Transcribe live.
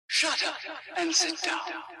Shut up and sit down.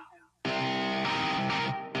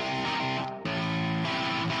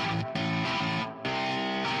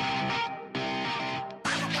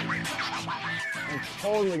 I'm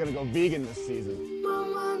totally gonna go vegan this season. My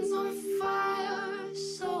mind's on fire,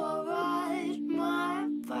 so I ride my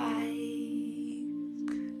bike.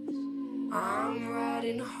 I'm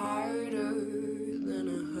riding harder than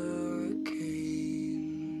a hurricane.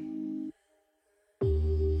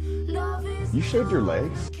 Love is You shaved your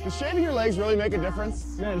legs? Does shaving your legs really make a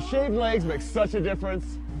difference? Man, shaved legs make such a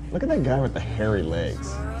difference. Look at that guy with the hairy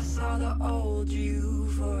legs. I saw the old you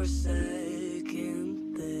for a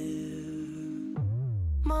second there.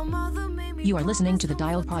 My mother made me You are listening to the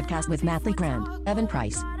Dial Podcast with Matt Lee Grand, Evan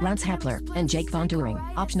Price, Lance Hepler, and Jake Von Turing.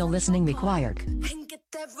 Optional listening required. and get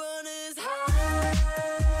that runner's high.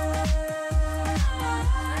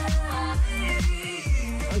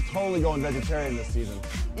 I'm totally going vegetarian this season.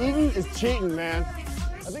 Eating is cheating, man.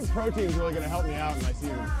 I think protein's really gonna help me out in my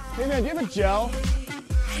season. Hey man, do you have a gel?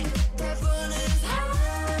 That runner's high.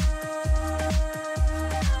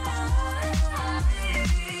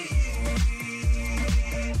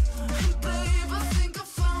 Babe, I think I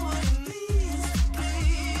found what it means to be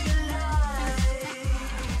alive.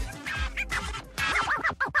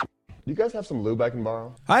 Do you guys have some lube I can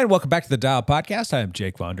borrow? Hi, and welcome back to the Dial Podcast. I am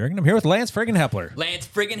Jake Von Turing, and I'm here with Lance friggin' Hepler. Lance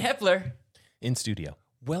friggin' Hepler. in studio.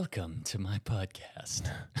 Welcome to my podcast.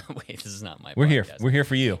 Wait, this is not my We're podcast. here. We're here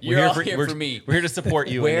for you. You're we're all here here for me. We're here to support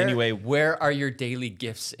you in any way. Where are your daily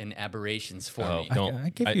gifts and aberrations for me? Don't. I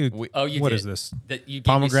give you. Oh, you what did. is this? That you gave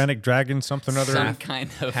me Pomegranate dragon, something other. some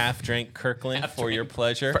kind of half drink Kirkland half for your drink.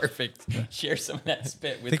 pleasure. Perfect. Share some of that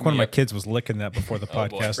spit with me. I think one of my kids was licking that before the Oh,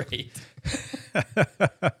 boy, podcast. great.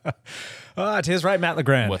 It is right, Matt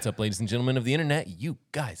LeGrand. What's up, ladies and gentlemen of the internet? You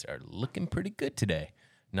guys are looking pretty good today.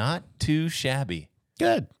 Not too shabby.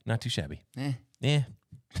 Good. Not too shabby. Eh. Yeah.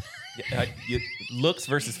 Looks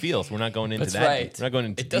versus feels. We're not going into That's that. right. We're not going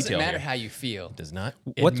into It doesn't detail matter here. how you feel. Does not.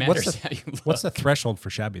 It What's matters the how you look. what's the threshold for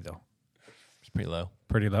shabby though? It's pretty low.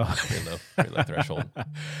 Pretty low. Pretty low. Pretty low threshold.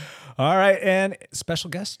 All right, and special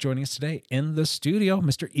guest joining us today in the studio,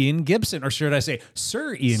 Mr. Ian Gibson, or should I say,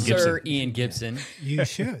 Sir Ian Gibson? Sir Ian Gibson. You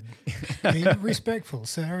should. Be respectful,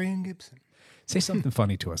 Sir Ian Gibson. Say something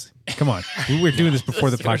funny to us. Come on, we were doing this before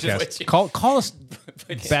the Let's do it. podcast. Call us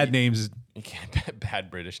bad names. You can't bad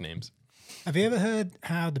British names. Have you ever heard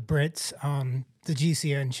how the Brits on the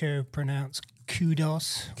GCN show pronounce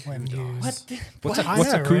kudos when used? What's I a know,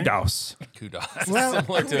 right? kudos? Kudos. Well-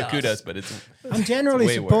 Similar to a kudos, but it's I'm generally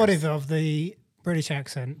way supportive of the British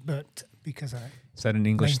accent, but because I Is that an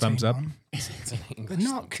English maintain thumbs up? one. But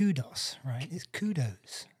not kudos, right? It's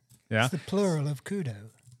kudos. Yeah. It's the plural of kudo,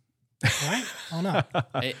 right? Or not?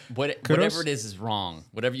 Whatever it is wrong.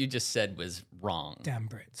 Whatever you just said was wrong. Damn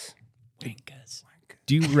Brits. Wankas.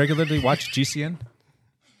 Do you regularly watch GCN?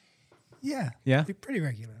 Yeah. Yeah? They're pretty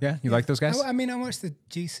regular. Yeah, you like those guys? I mean, I watched the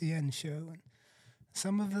GCN show and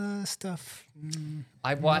some of the stuff.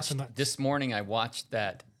 I so watched much. this morning. I watched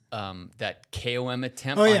that KOM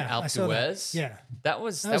attempt Oh, on yeah, I Alpe saw that. d'Huez. Yeah. that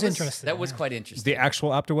was interesting, That was yeah. quite interesting. The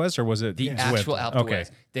actual Optawez, or was it The Zwift? actual Alpe Okay.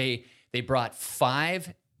 d'Huez. They brought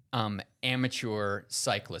 5 amateur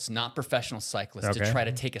cyclists, not professional cyclists, Okay. to try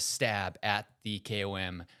to take a stab at the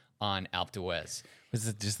KOM on Alpe d'Huez. Was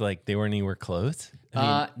it just like they weren't anywhere close?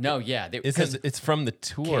 I mean, No, yeah, it's from the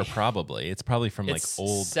tour, probably. It's probably from like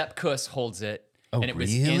old. Sepp Kuss holds it. Oh, and it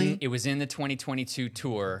was really? it was in the 2022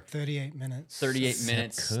 tour. 38 minutes. 38 Sepp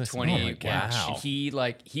minutes, Kuss. 20. Oh my gosh. Wow.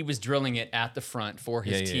 He was drilling it at the front for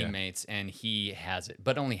his Yeah, yeah, yeah. teammates, and he has it,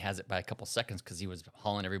 but only has it by a couple seconds because he was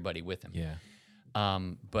hauling everybody with him. Yeah.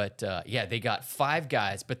 They got 5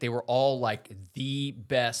 guys, but they were all like the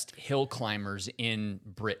best hill climbers in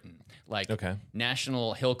Britain, like Okay.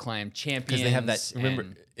 national hill climb champions. Because they have that. Remember,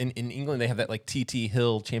 and- in England, they have that like TT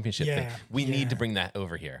Hill Championship thing. Yeah, We need to yeah. bring that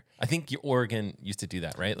over here. I think Oregon used to do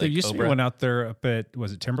that, right? There used to be Oprah? one out there up at,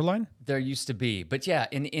 was it Timberline? There used to be, but yeah,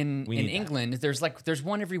 in need that. England, there's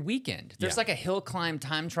one every weekend. There's Yeah. like a hill climb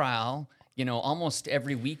time trial, almost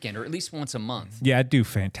every weekend or at least once a month. Yeah, I'd do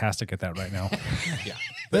fantastic at that right now. Yeah.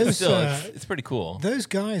 But Those, still, uh, it's pretty cool. Those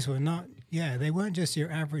guys were not, they weren't just your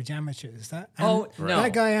average amateurs. No.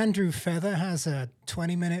 That guy, Andrew Feather, has a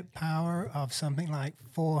 20-minute power of something like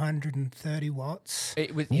 430 watts.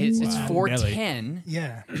 It's 410.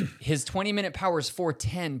 Yeah. His 20-minute power is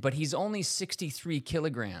 410, but he's only 63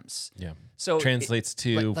 kilograms. Yeah. So Translates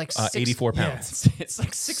to like 84 yeah. pounds. It's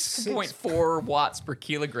like 6.4 watts per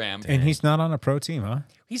kilogram. And he's not on a pro team, huh?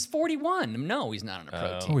 He's 41. No, he's not on a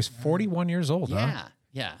pro Oh, team. he's 41 years old, huh? Yeah,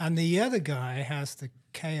 yeah. And the other guy has the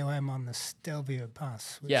KOM on the Stelvio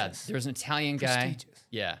Pass. Which Yeah, is there's an Italian guy. prestigious.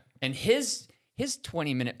 Yeah, and his his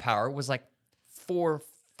 20-minute power was like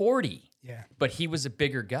 440. Yeah. But he was a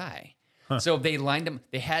bigger guy. So they lined him.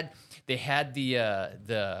 They had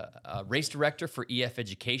the race director for EF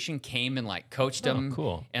Education came and like coached him,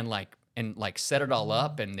 cool. and set it all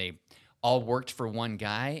up, and they all worked for one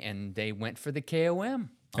guy, and they went for the KOM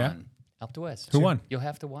on Alpe d'Huez. Who won? You'll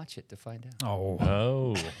have to watch it to find out.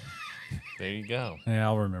 Oh, there you go. Yeah,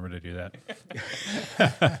 I'll remember to do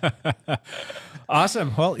that.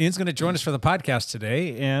 Awesome. Well, Ian's going to join us for the podcast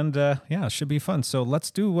today, and it should be fun. So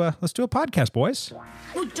let's do a podcast, boys.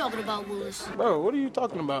 What you talking about, Willis? Bro, what are you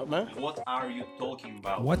talking about, man? What are you talking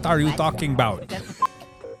about? Are you talking about?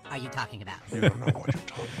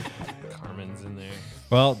 Carmen's in there.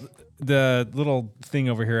 Well, the little thing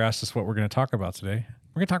over here asked us what we're going to talk about today.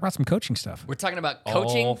 We're going to talk about some coaching stuff. We're talking about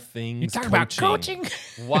coaching. All things You talking about coaching?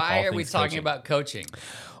 Why All are we things talking coaching. about coaching?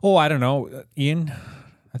 Oh, I don't know. Ian,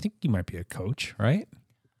 I think you might be a coach, right?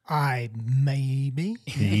 I maybe.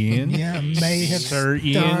 Ian? Yeah, may have Sir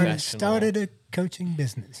Ian? started a coaching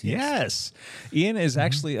business. Yes. Ian is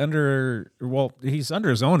actually he's under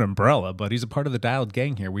his own umbrella, but he's a part of the Dialed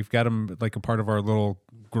Gang here. We've got him like a part of our little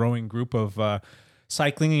growing group of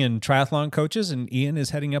cycling and triathlon coaches, and Ian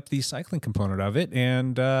is heading up the cycling component of it,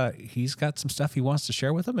 and he's got some stuff he wants to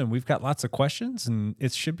share with them, and we've got lots of questions, and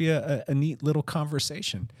it should be a neat little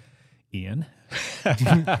conversation. Ian.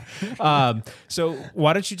 So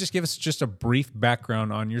why don't you just give us just a brief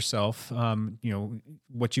background on yourself,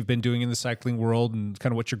 what you've been doing in the cycling world and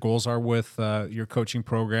kind of what your goals are with your coaching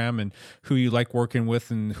program and who you like working with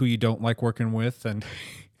and who you don't like working with, and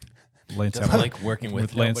Lance Doesn't Epler. like working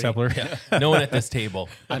with Lance nobody. Epler. Yeah. No one at this table.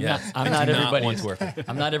 I'm Yeah. not I do want everybody's. to work with.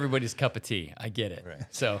 I'm not everybody's cup of tea. I get it. Right.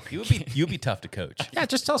 So You'd be tough to coach. Yeah,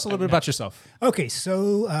 just tell us a little bit about yourself. Okay,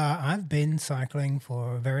 so I've been cycling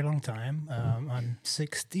for a very long time. I'm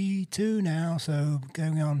 62 now, so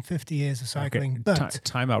going on 50 years of cycling. But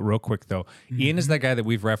Time out real quick, though. Ian is that guy that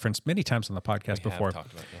we've referenced many times on the podcast We have before.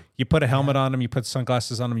 talked about that. You put a helmet on him, you put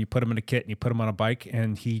sunglasses on him, you put him in a kit, and you put him on a bike,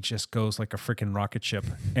 and he just goes like a freaking rocket ship.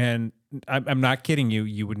 And I'm not kidding you.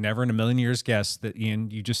 You would never in a million years guess that,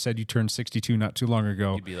 Ian, you just said you turned 62 not too long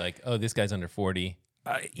ago. You'd be like, oh, this guy's under 40.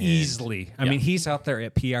 Easily. I mean, he's out there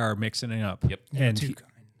at PR mixing it up. Yep. And too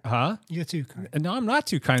kind. huh? You're too kind. No, I'm not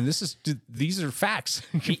too kind. These are facts.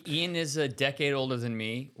 Ian is a decade older than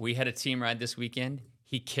me. We had a team ride this weekend.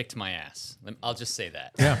 He kicked my ass. I'll just say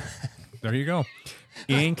that. Yeah. There you go.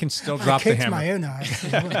 Ian can still drop I the kicked hammer. my own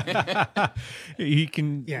ass. He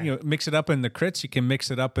can Yeah. mix it up in the crits. You can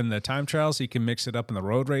mix it up in the time trials. You can mix it up in the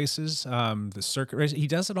road races, the circuit races. He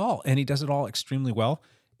does it all, and he does it all extremely well.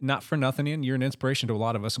 Not for nothing, Ian. You're an inspiration to a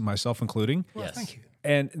lot of us, myself including. Yes. Thank you.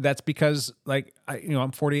 And that's because,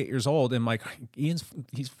 I'm 48 years old, and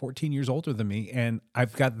he's 14 years older than me, and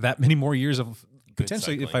I've got that many more years of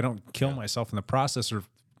potentially, if cycling. I don't kill myself in the process or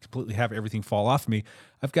completely have everything fall off me,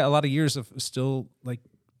 I've got a lot of years of still like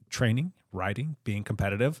training, riding, being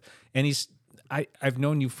competitive. And I've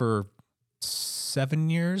known you for 7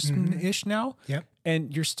 years ish now. Yep.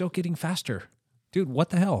 And you're still getting faster. Dude, what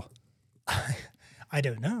the hell? I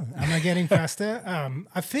don't know. Am I getting faster?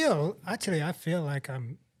 I feel like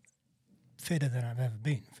I'm fitter than I've ever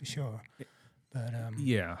been, for sure. But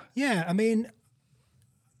Yeah. yeah, I mean,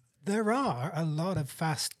 there are a lot of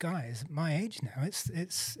fast guys my age now.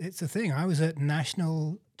 It's a thing. I was at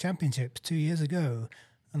national championships 2 years ago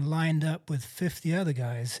and lined up with 50 other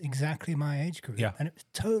guys exactly my age group. Yeah. And it was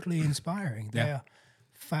totally inspiring. Yeah. They're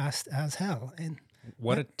fast as hell. And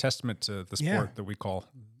What a testament to the sport Yeah. that we call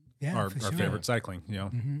yeah, our for sure. favorite cycling.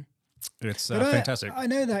 It's But fantastic. I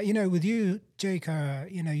know that, with you, Jake,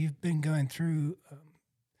 you've been going through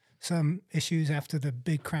some issues after the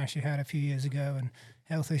big crash you had a few years ago and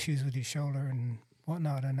health issues with your shoulder and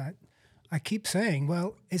whatnot. And I keep saying,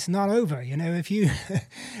 well, it's not over. If you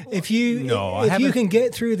if you can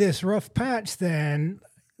get through this rough patch, then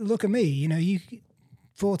look at me. You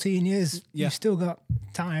 14 years, you've still got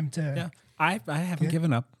time to. Yeah. I haven't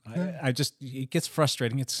given up. I just, it gets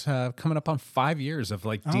frustrating. It's coming up on 5 years of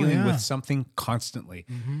dealing with something constantly.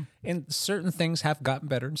 And certain things have gotten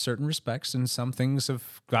better in certain respects, and some things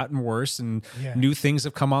have gotten worse, and new things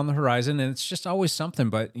have come on the horizon. And it's just always something.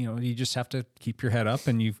 But you just have to keep your head up,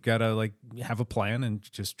 and you've got to have a plan and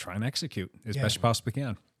just try and execute as best you possibly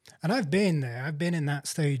can. And I've been there. I've been in that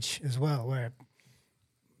stage as well, where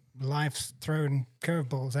life's thrown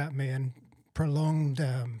curveballs at me and prolonged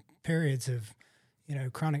periods of,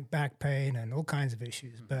 chronic back pain and all kinds of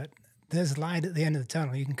issues. But there's light at the end of the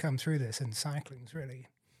tunnel. You can come through this, and cycling's really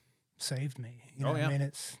saved me. I mean,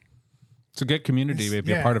 it's a good community to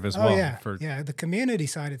be a part of as well. Yeah, the community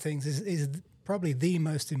side of things is probably the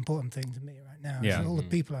most important thing to me right now. Yeah. All the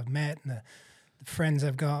people I've met and friends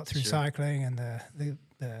I've got through cycling and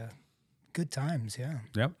the good times. Yeah.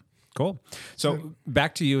 Yep. Cool. So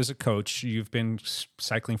back to you as a coach. You've been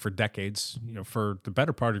cycling for decades, for the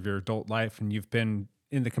better part of your adult life, and you've been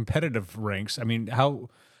in the competitive ranks. I mean, how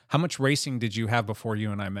much racing did you have before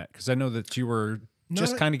you and I met? Because I know that you were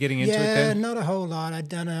just kind of getting into it then. Yeah, not a whole lot. I'd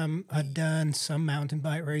done some mountain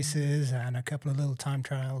bike races and a couple of little time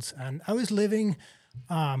trials, and I was living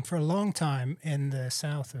for a long time in the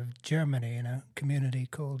south of Germany in a community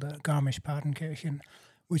called Garmisch-Partenkirchen,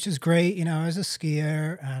 which is great. I was a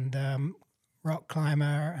skier and rock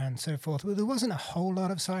climber and so forth. But there wasn't a whole lot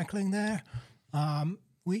of cycling there.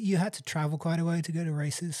 You had to travel quite a way to go to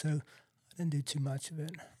races, so I didn't do too much of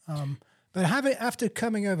it. But after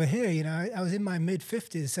coming over here, I was in my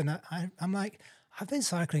mid-50s, and I'm like, I've been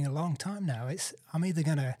cycling a long time now. I'm either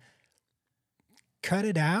going to cut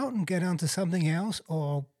it out and get onto something else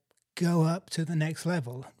or go up to the next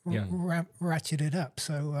level, ratchet it up.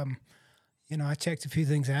 So, I checked a few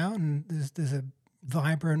things out, and there's a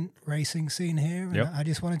vibrant racing scene here, and I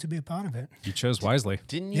just wanted to be a part of it. You chose wisely.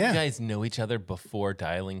 Didn't you guys know each other before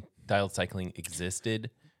dialed cycling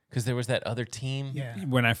existed? Because there was that other team. Yeah.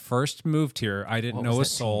 When I first moved here, I didn't know a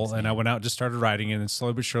soul, and I went out and just started riding, and then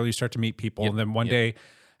slowly but surely you start to meet people. And then one day,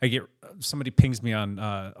 I get somebody pings me on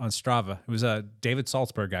Strava. It was David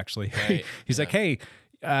Salzberg, actually. Right. He's like, "Hey,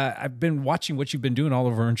 I've been watching what you've been doing all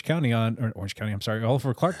over all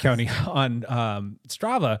over Clark County on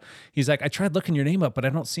Strava." He's like, "I tried looking your name up, but I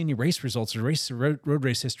don't see any race results or road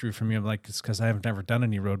race history from you." I'm like, "It's because I have never done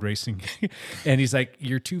any road racing." And he's like,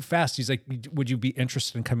 "You're too fast." He's like, "Would you be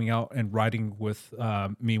interested in coming out and riding with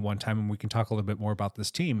me one time, and we can talk a little bit more about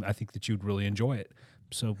this team? I think that you'd really enjoy it."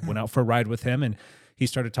 So went out for a ride with him, and he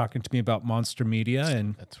started talking to me about Monster Media,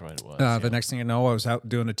 and that's right, it was. The next thing I know, I was out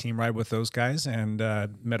doing a team ride with those guys, and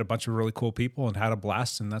met a bunch of really cool people and had a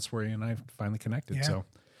blast, and that's where he and I finally connected. Yeah. So,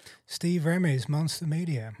 Steve Remy's Monster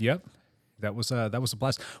Media. Yep, that was a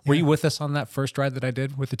blast. Were you with us on that first ride that I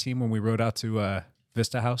did with the team when we rode out to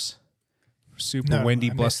Vista House? Super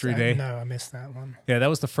windy, blustery day. No, I missed that one. Yeah, that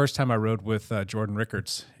was the first time I rode with Jordan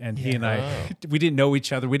Rickards, and he and I, we didn't know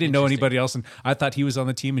each other. We didn't know anybody else, and I thought he was on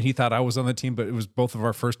the team, and he thought I was on the team, but it was both of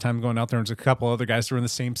our first time going out there. And there's a couple other guys who were in the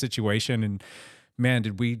same situation, and man,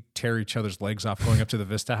 did we tear each other's legs off going up to the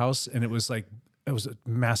Vista House. And it was a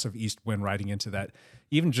massive east wind riding into that.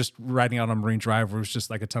 Even just riding out on Marine Drive, where it was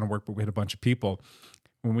just like a ton of work, but we had a bunch of people.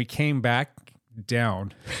 When we came back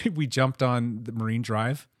down, we jumped on the Marine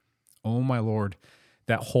Drive. Oh my Lord.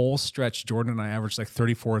 That whole stretch, Jordan and I averaged like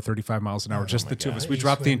 34 or 35 miles an hour, just the two of us. We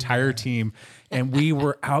dropped the entire team, and we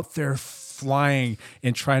were out there flying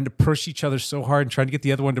and trying to push each other so hard and trying to get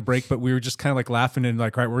the other one to break, but we were just kind of like laughing and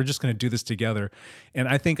like, all right, we're just going to do this together. And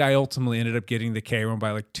I think I ultimately ended up getting the KOM by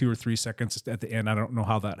like 2 or 3 seconds at the end. I don't know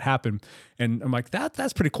how that happened. And I'm like,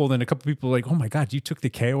 that's pretty cool. Then a couple people were like, oh my God, you took the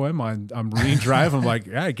KOM on Marine Drive? I'm like,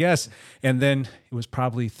 yeah, I guess. And then it was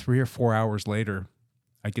probably 3 or 4 hours later,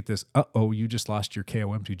 I get this, you just lost your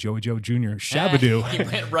KOM to Joey Joe Jr. Shabadoo. He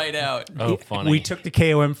went right out. Oh, funny. We took the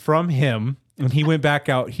KOM from him, and he went back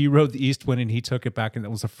out. He rode the East Wind, and he took it back, and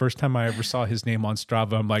that was the first time I ever saw his name on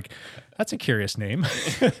Strava. I'm like, that's a curious name.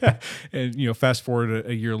 And, fast forward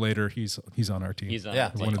a year later, he's on our team. He's on Yeah,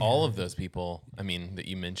 our team. like all of those people, that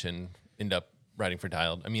you mentioned end up riding for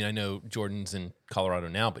Dialed. I mean, I know Jordan's in Colorado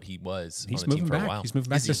now, but he's on the team for a while. He's moving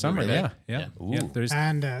back this summer. Really? Yeah.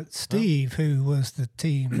 And Steve, who was the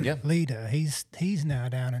team leader, he's now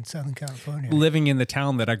down in Southern California, living in the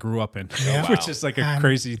town that I grew up in, which is like a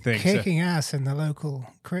crazy thing. Kicking ass in the local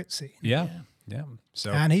crit scene. Yeah. So,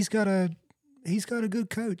 and he's got a good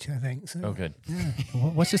coach, I think. So. Oh, good. Yeah.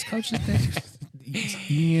 What's his coach's name?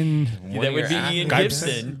 Ian. That would be Ian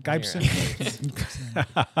Gibson. Gibson.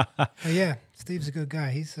 Steve's a good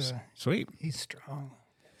guy. He's sweet. He's strong.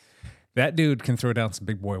 That dude can throw down some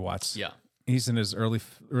big boy watts. Yeah. He's in his early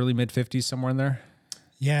mid 50s, somewhere in there.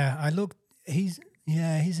 Yeah, I looked. He's in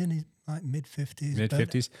his like mid 50s. Mid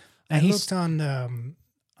 50s. I looked on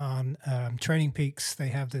Training Peaks. They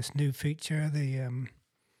have this new feature, the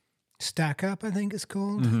Stack Up, I think it's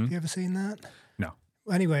called. Mm-hmm. Have you ever seen that? No.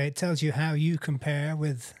 Anyway, it tells you how you compare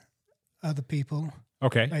with other people.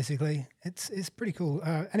 Okay. Basically, it's pretty cool.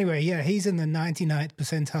 Anyway, he's in the 99th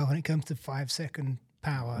percentile when it comes to 5-second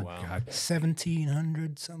power. Wow. God.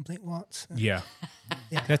 1,700 something watts. Yeah.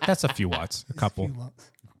 That's a few watts. A couple. Few watts.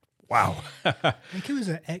 Wow. I think he was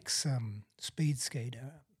an ex speed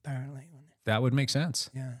skater, apparently. That would make sense.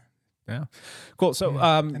 Yeah. Cool. So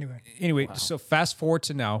anyway, Wow. so fast forward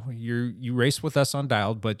to now. You race with us on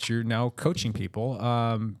Dialed, but you're now coaching people,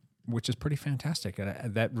 which is pretty fantastic.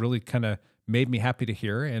 That really kind of made me happy to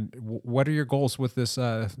hear. And what are your goals with this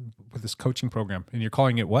coaching program? And you're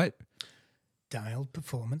calling it what? Dialed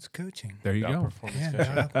Performance Coaching. There you go.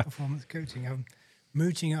 Dialed Performance Coaching. I'm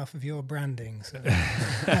mooching off of your branding. So.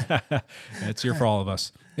 It's here for all of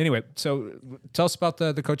us. Anyway, so tell us about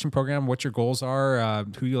the coaching program, what your goals are,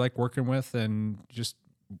 who you like working with, and just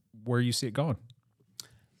where you see it going.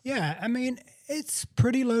 Yeah, I mean, it's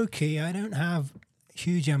pretty low key. I don't have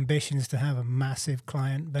huge ambitions to have a massive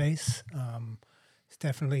client base. It's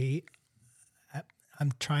definitely,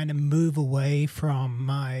 I'm trying to move away from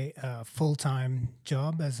my full-time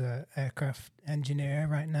job as an aircraft engineer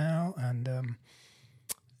right now and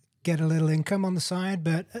get a little income on the side.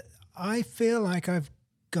 But I feel like I've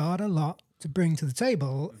got a lot to bring to the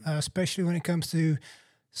table, especially when it comes to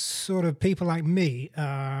sort of people like me,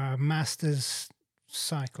 masters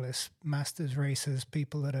cyclists, masters racers,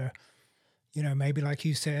 people that are, maybe like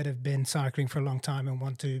you said, have been cycling for a long time and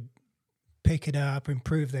want to pick it up,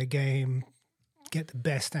 improve their game, get the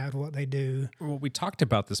best out of what they do. Well, we talked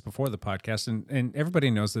about this before the podcast, and everybody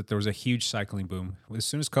knows that there was a huge cycling boom. As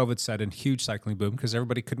soon as COVID set in, huge cycling boom because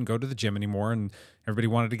everybody couldn't go to the gym anymore and everybody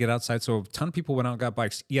wanted to get outside. So a ton of people went out and got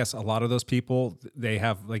bikes. Yes, a lot of those people, they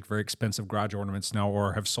have like very expensive garage ornaments now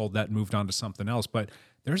or have sold that and moved on to something else. But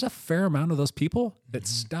there's a fair amount of those people that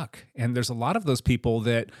stuck. And there's a lot of those people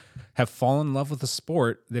that have fallen in love with the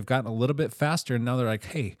sport. They've gotten a little bit faster and now they're like,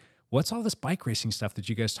 hey, what's all this bike racing stuff that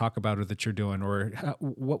you guys talk about or that you're doing? Or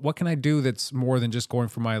what can I do that's more than just going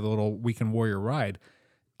for my little weekend warrior ride?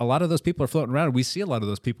 A lot of those people are floating around. We see a lot of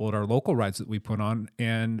those people at our local rides that we put on.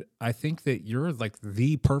 And I think that you're like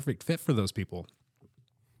the perfect fit for those people.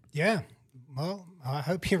 Yeah. Well, I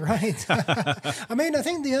hope you're right. I mean, I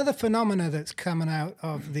think the other phenomena that's coming out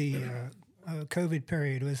of the COVID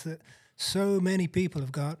period was that so many people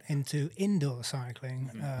have got into indoor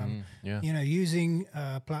cycling, using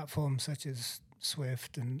platforms such as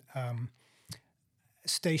Swift and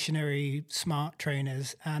stationary smart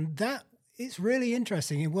trainers. And that is really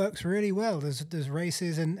interesting. It works really well. There's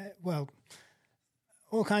races and,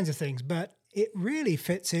 all kinds of things. But it really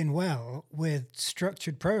fits in well with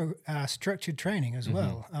structured training as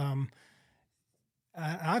well.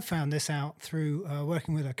 I found this out through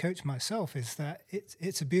working with a coach myself, is that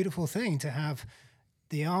it's a beautiful thing to have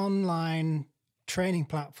the online training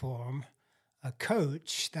platform, a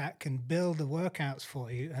coach that can build the workouts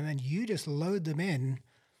for you, and then you just load them in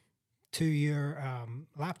to your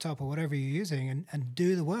laptop or whatever you're using and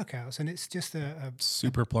do the workouts. And it's just a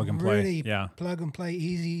super plug and play. Really plug and play,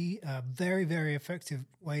 easy, very, very effective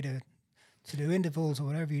way to do intervals or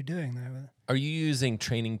whatever you're doing there. Are you using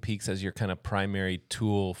Training Peaks as your kind of primary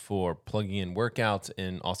tool for plugging in workouts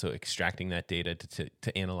and also extracting that data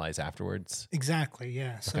to analyze afterwards? Exactly,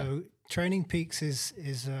 yeah. Okay. So Training Peaks is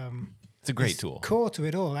it's a great tool. Core to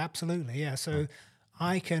it all, absolutely, yeah. So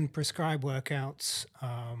I can prescribe workouts.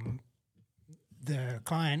 The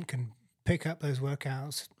client can pick up those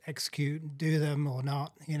workouts, execute, do them or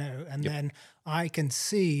not, and then I can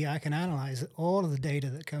analyze all of the data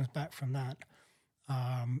that comes back from that,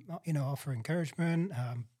 offer encouragement,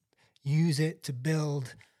 use it to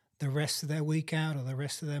build the rest of their week out or the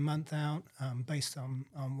rest of their month out based on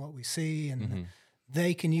what we see. And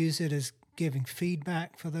they can use it as giving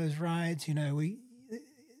feedback for those rides.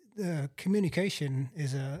 The communication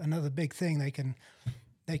is another big thing.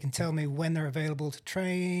 They can tell me when they're available to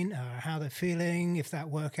train, how they're feeling, if that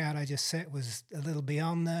workout I just set was a little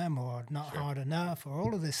beyond them or not hard enough, or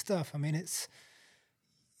all of this stuff. I mean, it's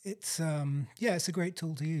a great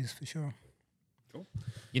tool to use for sure. Cool.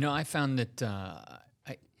 I found that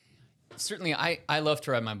I love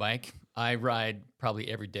to ride my bike. I ride probably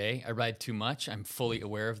every day. I ride too much. I'm fully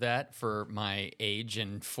aware of that for my age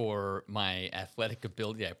and for my athletic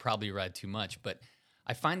ability. I probably ride too much, but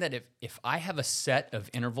I find that if I have a set of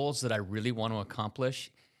intervals that I really want to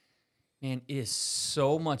accomplish, man, it is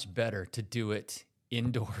so much better to do it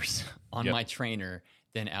indoors on my trainer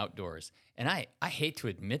than outdoors. And I hate to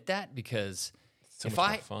admit that because if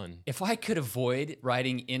I could avoid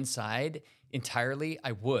riding inside entirely,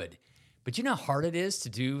 I would. But you know how hard it is to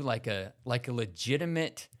do like a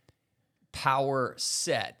legitimate power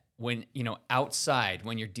set when, outside,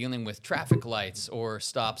 when you're dealing with traffic lights or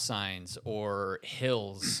stop signs or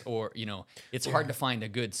hills or, it's hard to find a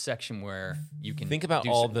good section where you can think about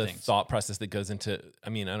all the thought process that goes into,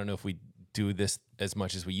 I don't know if we do this as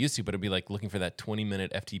much as we used to, but it'd be like looking for that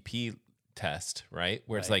 20-minute FTP test, right?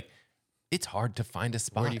 Where it's like, it's hard to find a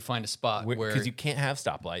spot. Where do you find a spot? Because you can't have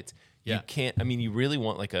stoplights. Yeah. You can't, you really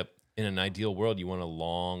want in an ideal world, you want a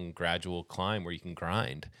long, gradual climb where you can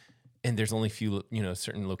grind. And there's only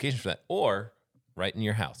certain locations for that. Or right in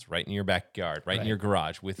your house, right in your backyard, right in your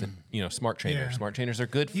garage with a smart trainer. Yeah. Smart trainers are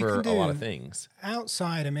good You for can a lot of do things.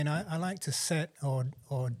 Outside, I mean, I like to set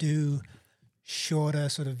or do shorter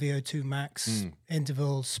sort of VO2 max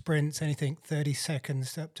interval sprints, anything 30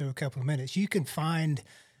 seconds up to a couple of minutes. You can find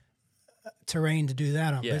terrain to do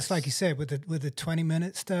that on. But it's like you said, with the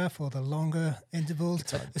 20-minute stuff or the longer intervals,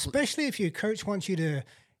 especially if your coach wants you to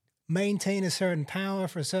maintain a certain power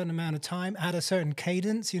for a certain amount of time at a certain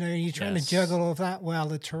cadence, you're trying to juggle all of that while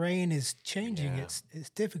the terrain is changing. Yeah. It's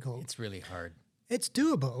difficult. It's really hard. It's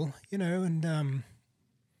doable, and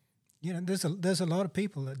there's a lot of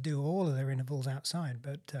people that do all of their intervals outside,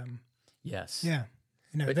 but Yes. yeah,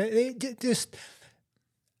 they just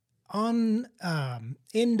on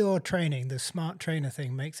indoor training, the smart trainer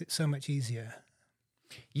thing makes it so much easier.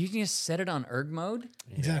 You can just set it on erg mode.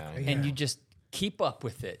 Exactly, And yeah. you just keep up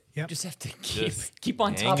with it. Yep. You just have to Just keep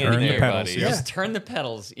on hang top in of Turn it. the pedals, buddy. yeah. Just turn the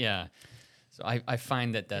pedals. Yeah. So I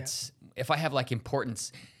find that's if I have like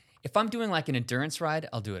importance, if I'm doing like an endurance ride,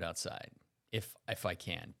 I'll do it outside if I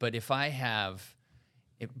can. But if I have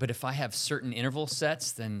certain interval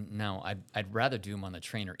sets, then no, I'd rather do them on the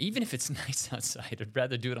trainer. Even if it's nice outside, I'd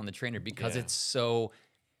rather do it on the trainer because it's so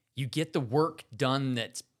you get the work done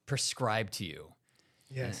that's prescribed to you.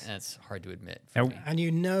 Yes. And that's hard to admit. And- Me. And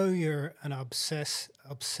you're an obsessed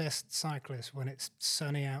cyclist when it's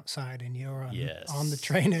sunny outside and you're on the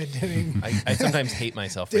trainer doing I sometimes hate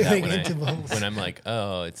myself for that Doing when, intervals. when I'm like,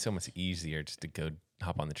 oh, it's so much easier just to go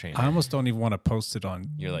hop on the trainer. I almost don't even want to post it on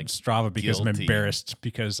You're like Strava because I'm guilty. embarrassed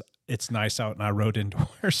because it's nice out and I rode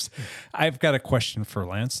indoors. I've got a question for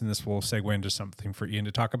Lance, and this will segue into something for Ian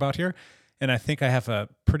to talk about here. And I think I have a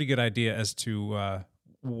pretty good idea as to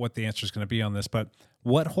what the answer is going to be on this. But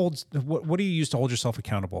what do you use to hold yourself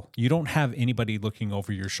accountable? You don't have anybody looking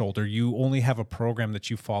over your shoulder. You only have a program that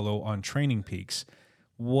you follow on Training Peaks.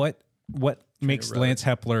 What makes Lance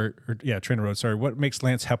Hepler, Trainer Road, sorry, what makes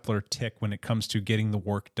Lance Hepler tick when it comes to getting the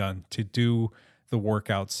work done, to do the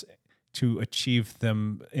workouts, to achieve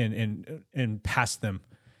them and pass them,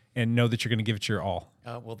 and know that you're going to give it your all?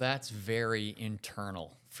 Well, that's very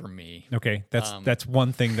internal for me. Okay, that's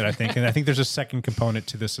one thing that I think, and I think there's a second component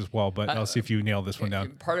to this as well. But I'll see if you nail this one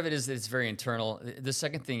down. Part of it is that it's very internal. The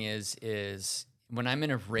second thing is when I'm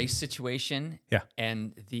in a race situation,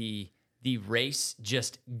 and the race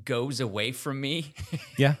just goes away from me.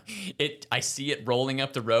 Yeah, I see it rolling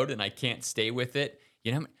up the road and I can't stay with it.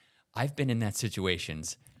 I've been in that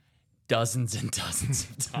situations dozens and dozens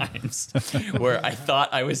of times where I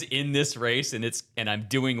thought I was in this race and I'm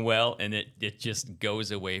doing well and it just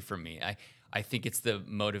goes away from me. I think it's the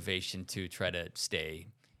motivation to try to stay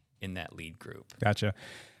in that lead group. Gotcha.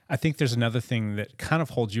 I think there's another thing that kind of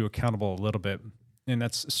holds you accountable a little bit, and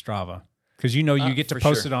that's Strava. Because you get to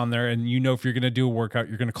post it on there, and if you're going to do a workout,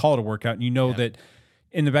 you're going to call it a workout, and that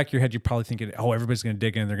in the back of your head, you're probably thinking, oh, everybody's going to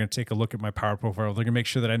dig in. They're going to take a look at my power profile. They're going to make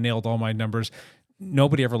sure that I nailed all my numbers.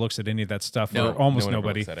 Nobody ever looks at any of that stuff, or almost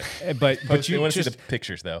nobody. But you want to see the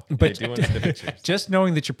pictures, though. But they do want to see the pictures. Just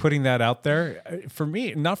knowing that you're putting that out there, for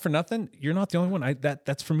me, not for nothing, you're not the only one.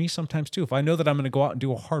 That's for me sometimes too. If I know that I'm going to go out and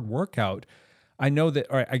do a hard workout, I know that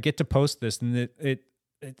all right, I get to post this, and it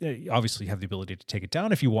obviously you have the ability to take it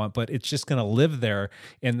down if you want, but it's just going to live there,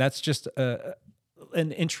 and that's just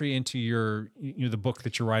an entry into your the book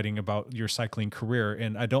that you're writing about your cycling career.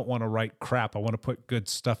 And I don't want to write crap. I want to put good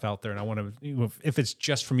stuff out there, and I want to if it's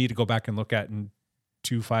just for me to go back and look at in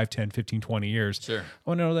 2, 5, 10, 15, 20 years, Sure. I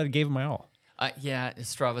want to know that I gave it my all.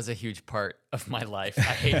 Strava's a huge part of my life.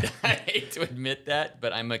 I hate to admit that,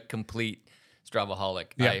 but I'm a complete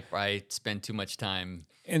Stravaholic. Yeah. I spend too much time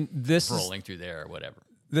And this rolling through there or whatever.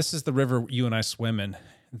 This is the river you and I swim in.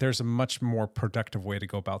 There's a much more productive way to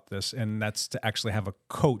go about this, and that's to actually have a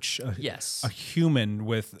coach, a human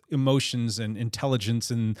with emotions and intelligence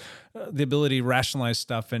and the ability to rationalize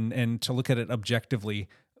stuff and to look at it objectively.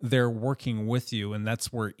 They're working with you, and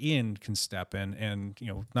that's where Ian can step in. And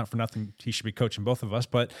not for nothing, he should be coaching both of us.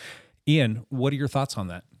 But Ian, what are your thoughts on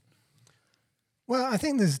that? Well, I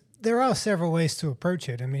think there are several ways to approach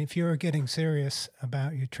it. I mean, if you're getting serious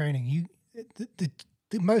about your training,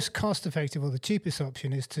 the most cost-effective or the cheapest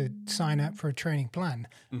option is to sign up for a training plan.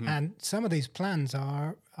 Mm-hmm. And some of these plans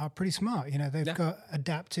are pretty smart. They've got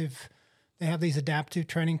they have these adaptive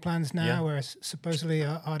training plans now where supposedly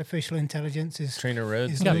artificial intelligence is Trainer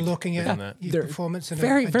Roads is looking at your performance and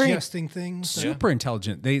adjusting things. Super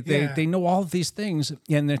intelligent. They know all of these things,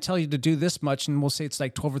 and they tell you to do this much, and we'll say it's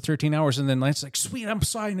like 12 or 13 hours, and then Lance's like, sweet, I'm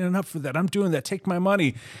signing up for that. I'm doing that. Take my money.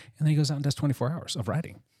 And then he goes out and does 24 hours of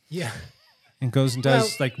riding. Yeah. And goes and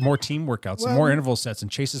does like more team workouts and more interval sets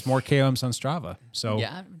and chases more KOMs on Strava. So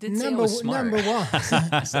Yeah, I didn't say it was smart. Number one.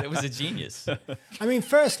 I said it was a genius. I mean,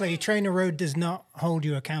 firstly, Trainer Road does not hold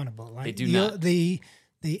you accountable. Like, They do not. The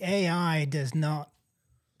AI does not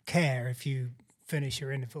care if you finish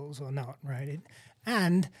your intervals or not, right?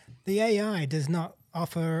 And the AI does not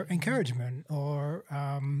offer encouragement or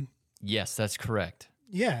Yes, that's correct.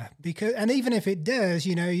 yeah, because and even if it does,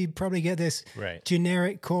 you probably get this Right.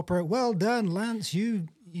 generic corporate. Well done, Lance.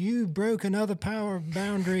 You broke another power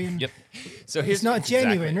boundary, and Yep. So here's it's not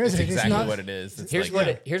genuine, is it? Exactly it's not what it is. It's Here's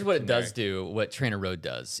like, what it does do. What Trainer Road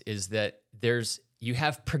does is that you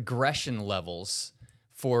have progression levels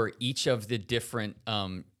for each of the different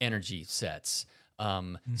energy sets.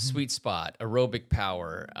 Sweet spot, aerobic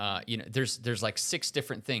power. There's like 6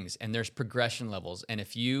 different things, and there's progression levels. And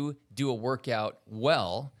if you do a workout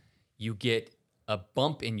well, you get a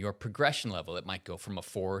bump in your progression level. It might go from a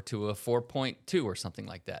 4 to a 4.2 or something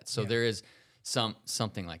like that. So there is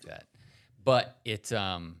something like that. But it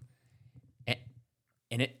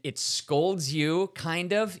scolds you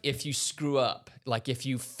kind of if you screw up, like if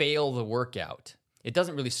you fail the workout. It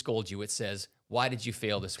doesn't really scold you. It says, "Why did you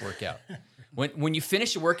fail this workout?" When you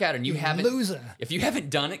finish a workout and you haven't, loser. if you haven't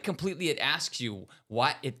done it completely, it asks you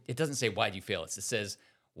why. It doesn't say why do you fail. It says,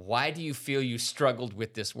 "Why do you feel you struggled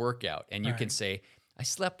with this workout?" And you can say, "I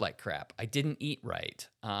slept like crap. I didn't eat right.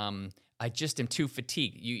 I just am too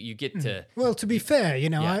fatigued." You get to Well, to be fair,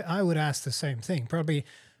 Yeah. I would ask the same thing.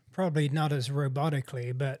 Probably not as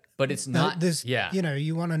robotically, but it's not. There's, Yeah.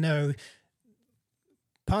 you want to know.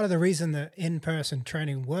 Part of the reason that in-person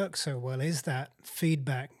training works so well is that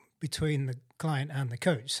feedback between the client and the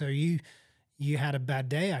coach. So you had a bad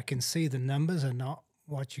day. I can see the numbers are not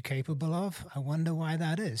what you're capable of. I wonder why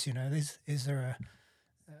that is. Is there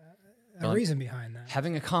a reason behind that?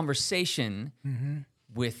 Having a conversation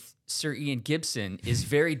with Sir Ian Gibson is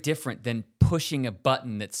very different than pushing a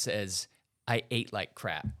button that says, "I ate like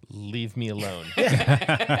crap." leave me alone.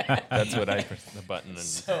 That's what I press the button.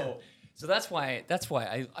 And So that's why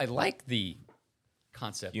I like the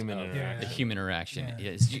concept Human of interaction. the human interaction.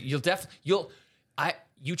 Is you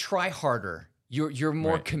try harder. You're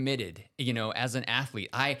more Right. committed. As an athlete,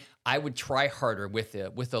 I would try harder with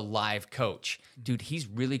a live coach. Dude, he's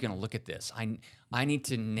really going to look at this. I need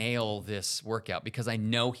to nail this workout because I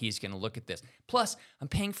know he's going to look at this. Plus, I'm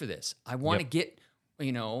paying for this. I want to get,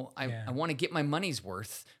 I want to get my money's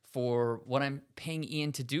worth for what I'm paying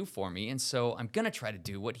Ian to do for me, and so I'm going to try to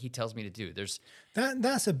do what he tells me to do.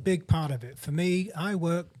 That's a big part of it. For me, I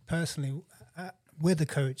worked personally with a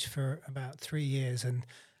coach for about 3 years, and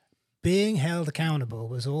being held accountable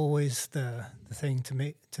was always the thing to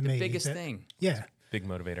me. The biggest thing. Yeah, Big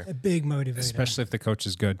motivator. a big motivator. especially if the coach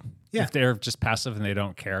is good. Yeah. If they're just passive and they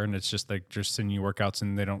don't care and it's just like just sending you workouts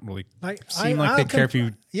and they don't really Like seem like they care if you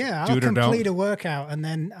do I'll it or don't. complete a workout, and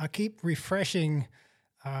then I keep refreshing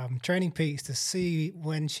Training Peaks to see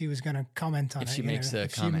when she was going to comment on If it. she makes a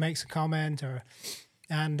if comment. she makes a comment,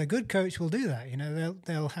 and a good coach will do that.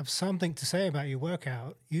 They'll have something to say about your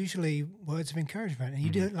workout. Usually, words of encouragement, and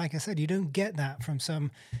you do, like I said, you don't get that from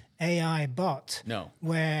some AI bot. No.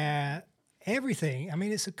 Where everything, I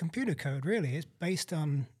mean, it's a computer code. Really, it's based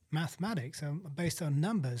on mathematics, based on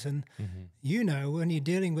numbers, and when you're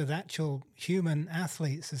dealing with actual human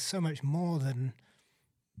athletes, there's so much more than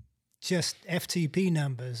just FTP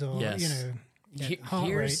numbers or Yes. heart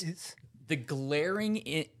Here's rate. It's the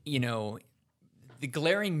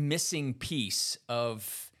glaring missing piece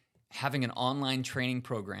of having an online training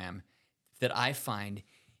program that I find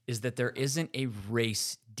is that there isn't a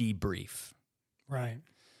race debrief. right.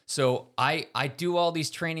 So I do all these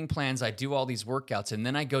training plans, I do all these workouts, and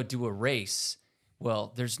then I go do a race.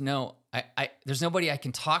 Well, there's nobody I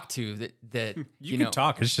can talk to that you can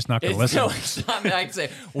talk, it's just not going to It's- listen. No, it's not. I can say,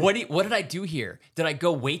 what did I do here? Did I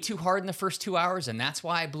go way too hard in the first 2 hours and that's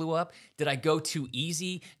why I blew up? Did I go too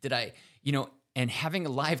easy? Did I, and having a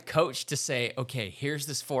live coach to say, okay, here's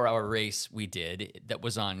this 4-hour race we did that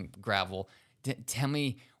was on gravel. Tell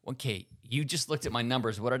me, okay, you just looked at my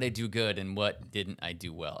numbers. What did I do good and what didn't I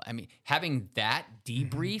do well? I mean, having that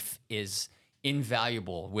debrief is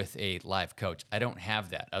invaluable with a live coach. I don't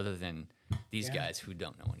have that other than these guys who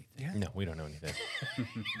don't know anything. No, we don't know anything.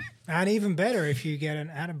 And even better if you get an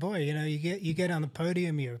attaboy, you get on the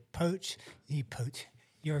podium, your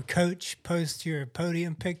coach posts your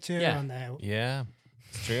podium picture Yeah. on their Yeah,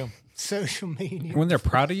 it's true. social media. When they're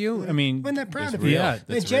proud of you, I mean, When they're proud of real. you, Yeah,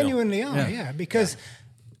 they that's real. genuinely are. Yeah. Yeah, because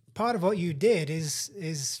part of what you did is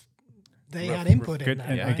they had input in good- that.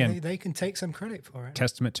 and right? again- they can take some credit for it.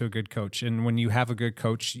 testament to a good coach. And when you have a good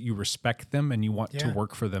coach, you respect them and you want to Yeah.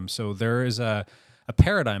 work for them. So there is a a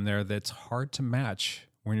paradigm there that's hard to match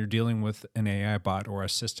when you're dealing with an AI bot or a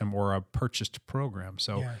system or a purchased program.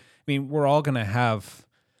 So, Yeah. I mean, we're all going to have,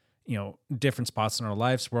 different spots in our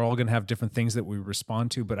lives. We're all going to have different things that we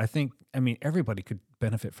respond to. But everybody could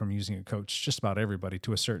benefit from using a coach, just about everybody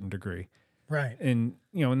to a certain degree. Right. And,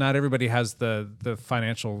 not everybody has the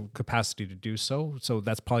financial capacity to do so. So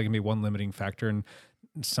that's probably gonna be one limiting factor. And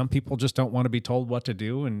some people just don't want to be told what to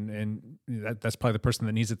do. And that's probably the person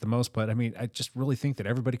that needs it the most. But I just really think that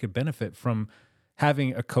everybody could benefit from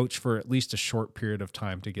having a coach for at least a short period of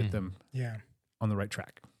time to get them on the right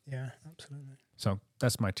track. Yeah, absolutely. So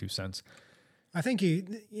that's my 2 cents. I think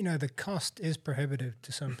the cost is prohibitive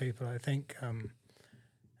to some people. I think,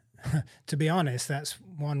 to be honest, that's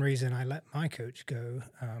one reason I let my coach go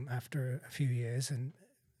after a few years. And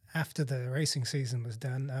after the racing season was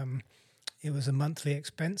done, it was a monthly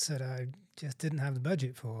expense that I just didn't have the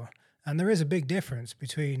budget for. And there is a big difference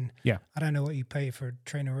between, I don't know what you pay for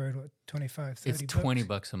Trainer Road, what, 25, 30 It's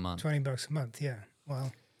 $20 a month. $20 a month, yeah.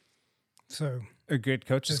 Well, so a good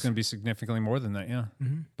coach is going to be significantly more than that, yeah.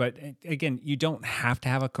 Mm-hmm. But again, you don't have to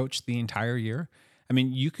have a coach the entire year. I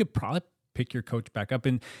mean, you could probably pick your coach back up.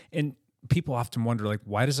 And people often wonder, like,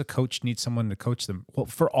 why does a coach need someone to coach them? Well,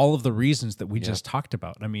 for all of the reasons that we just talked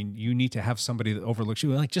about. I mean, you need to have somebody that overlooks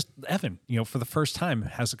you. Like just Evan, for the first time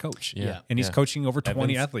has a coach. Yeah. And he's coaching over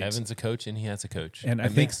 20 athletes. Evan's a coach and he has a coach. And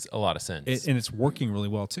it makes a lot of sense. And it's working really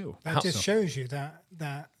well too. that just shows you that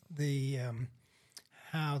the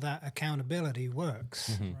how that accountability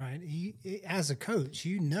works, right? As a coach,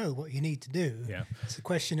 you know what you need to do. Yeah. It's a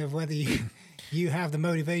question of whether you have the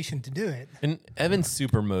motivation to do it. And Evan's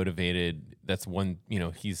super motivated. That's one,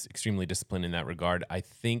 he's extremely disciplined in that regard. I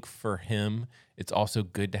think for him, it's also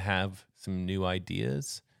good to have some new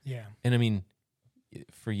ideas. Yeah. And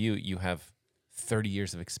for you have 30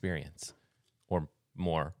 years of experience or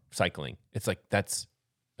more cycling. It's like that's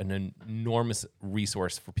an enormous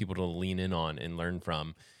resource for people to lean in on and learn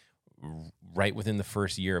from right within the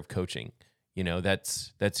first year of coaching.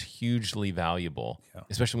 That's hugely valuable,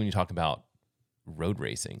 especially when you talk about road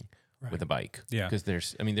racing with a bike. Yeah. Because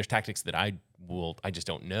there's tactics that I just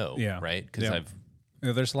don't know. Yeah. Right. Because I've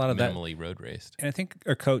there's a lot of that. minimally road raced. And I think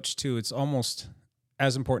a coach too, it's almost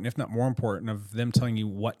as important, if not more important, of them telling you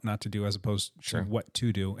what not to do as opposed to what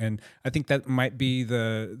to do. And I think that might be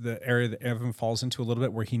the area that Evan falls into a little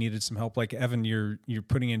bit where he needed some help. Like, Evan, you're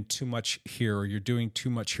putting in too much here, or you're doing too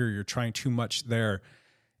much here, you're trying too much there.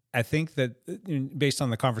 I think that based on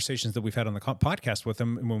the conversations that we've had on the podcast with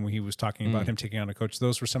him when he was talking about him taking on a coach,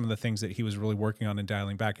 those were some of the things that he was really working on and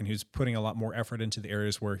dialing back. And he was putting a lot more effort into the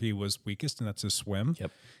areas where he was weakest, and that's his swim.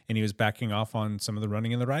 Yep. And he was backing off on some of the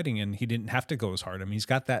running and the riding, and he didn't have to go as hard. I mean, he's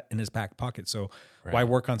got that in his back pocket. So why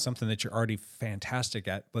work on something that you're already fantastic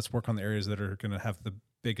at? Let's work on the areas that are going to have the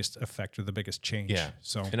biggest effect or the biggest change. Yeah.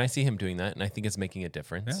 So, and I see him doing that, and I think it's making a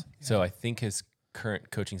difference. Yeah. So I think his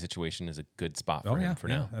current coaching situation is a good spot for him for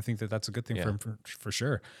now. I think that's a good thing for him for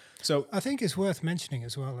sure. So I think it's worth mentioning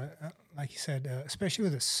as well, like you said, especially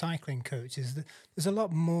with a cycling coach, is that there's a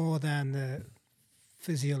lot more than the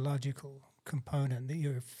physiological component,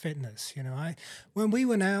 your fitness. When we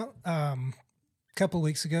went out a couple of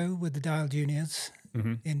weeks ago with the Dial Juniors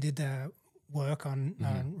and did their work on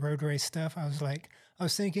road race stuff, I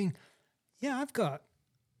was thinking, I've got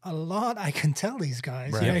a lot I can tell these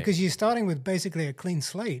guys, because you're starting with basically a clean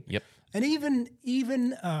slate. Yep. And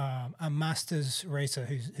even a masters racer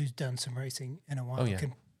who's done some racing in a while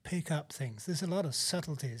can pick up things. There's a lot of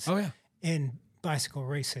subtleties in bicycle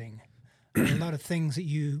racing. A lot of things that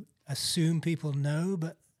you assume people know,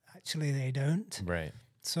 but actually they don't. Right.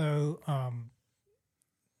 So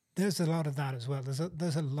there's a lot of that as well.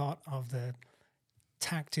 There's a lot of the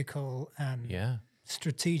tactical and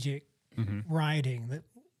strategic riding that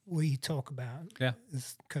we talk about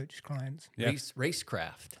as coach clients.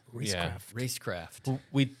 Racecraft.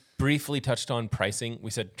 We briefly touched on pricing.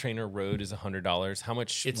 We said Trainer Road is $100. How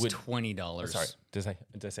much? It's $20. Oh, sorry, did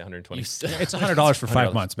I say 120? it's $100 for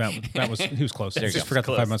 5 months. He was close. Just forgot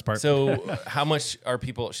the 5 months part. So how much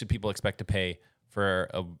should people expect to pay for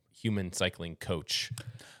a human cycling coach?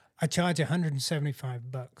 I charge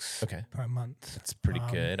 $175 per month. That's pretty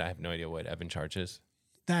good. I have no idea what Evan charges.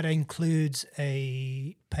 That includes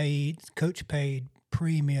a coach paid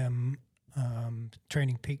premium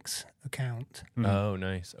Training Peaks account. Oh,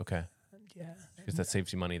 nice. Okay. Yeah. Because that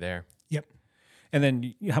saves you money there. Yep. And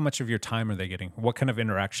then how much of your time are they getting? What kind of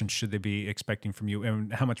interaction should they be expecting from you?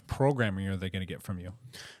 And how much programming are they going to get from you?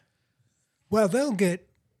 Well, they'll get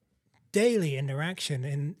daily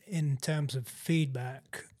interaction in terms of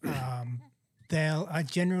feedback. I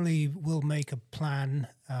generally will make a plan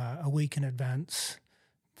a week in advance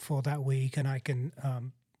for that week, and I can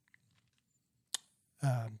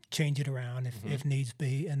change it around if needs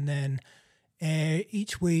be. And then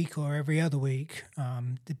each week or every other week,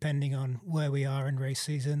 depending on where we are in race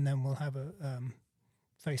season, then we'll have a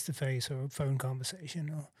face-to-face or a phone conversation.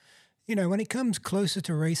 Or, when it comes closer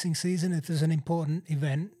to racing season, if there's an important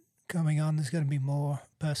event coming on, there's going to be more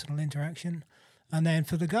personal interaction. And then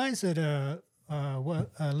for the guys that are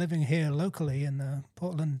living here locally in the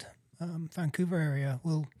Portland, Vancouver area,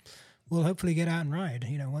 we'll hopefully get out and ride,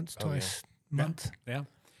 once, twice a month. Yeah.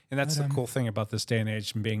 And that's the cool thing about this day and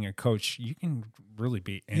age and being a coach. You can really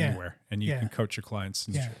be anywhere and you can coach your clients.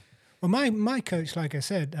 Yeah. Well, my coach, like I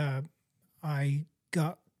said, I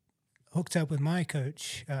got hooked up with my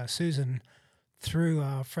coach, Susan, through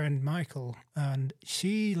our friend Michael, and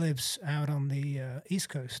she lives out on the East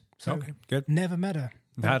Coast. So okay, good. Never met her.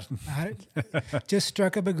 Just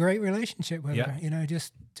struck up a great relationship with her.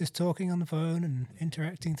 Just talking on the phone and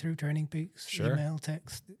interacting through Training Peaks, email,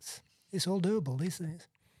 text. It's all doable these days.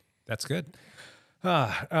 That's good.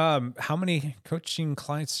 How many coaching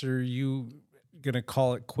clients are you going to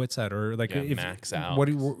call it quits at, or max out?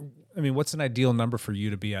 What's an ideal number for you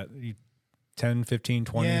to be at? 10, 15,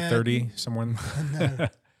 20, 30, someone? No.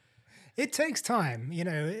 It takes time.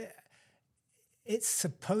 It's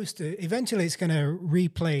supposed to, eventually it's going to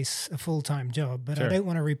replace a full-time job, but I don't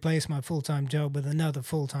want to replace my full-time job with another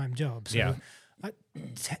full-time job. So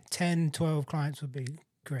 10, 12 clients would be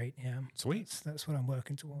great. Yeah. Sweet. That's what I'm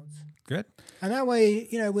working towards. Good. And that way,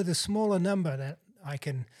 with a smaller number that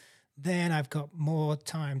then I've got more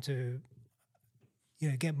time to,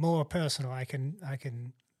 get more personal. I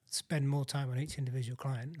can spend more time on each individual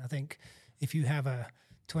client. I think if you have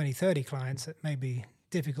 20, 30 clients, it may be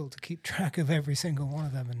difficult to keep track of every single one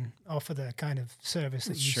of them and offer the kind of service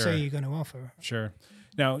that you say you're going to offer. Sure.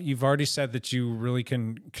 Now, you've already said that you really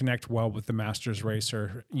can connect well with the Masters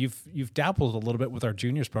racer. You've dabbled a little bit with our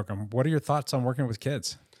juniors program. What are your thoughts on working with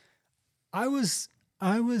kids? I was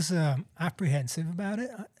apprehensive about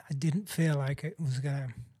it. I didn't feel like it was going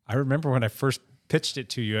to... I remember when I first pitched it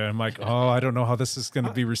to you, and I'm like, I don't know how this is going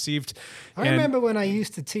to be received. I remember when I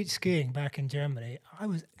used to teach skiing back in Germany, I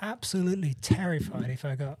was absolutely terrified if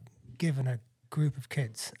I got given a group of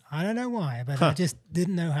kids. I don't know why, but I just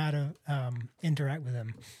didn't know how to interact with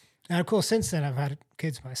them. And of course, since then, I've had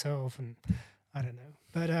kids myself, and I don't know.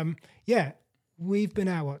 But we've been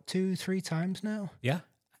out, 2-3 times now? Yeah.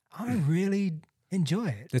 I really enjoy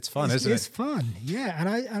it. It's fun, isn't it? It's fun, yeah.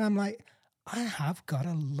 And I'm like, I have got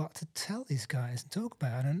a lot to tell these guys and talk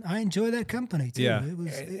about, and I enjoy their company too. Yeah.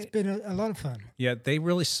 It's been a lot of fun. Yeah, they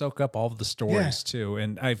really soak up all of the stories too.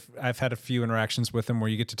 And I've had a few interactions with them where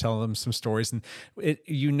you get to tell them some stories, and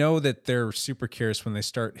that they're super curious when they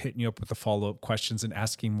start hitting you up with the follow-up questions and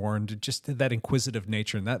asking more, and just that inquisitive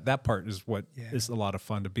nature. And that part is what is a lot of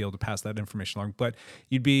fun, to be able to pass that information along. But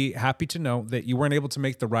you'd be happy to know that you weren't able to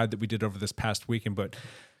make the ride that we did over this past weekend, but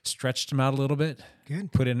stretched them out a little bit.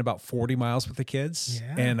 Good. Put in about 40 miles with the kids.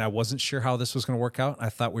 Yeah. And I wasn't sure how this was going to work out. I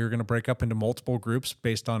thought we were going to break up into multiple groups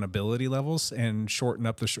based on ability levels and shorten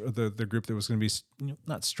up the group that was going to be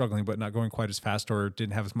not struggling, but not going quite as fast or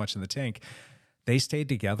didn't have as much in the tank. They stayed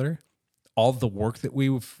together. All the work that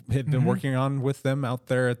we had been working on with them out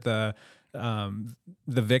there at the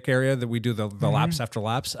Vic area that we do the laps after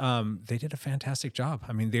laps, they did a fantastic job.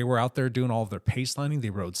 I mean, they were out there doing all of their pace lining. They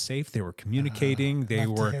rode safe. They were communicating. They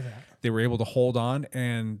were able to hold on,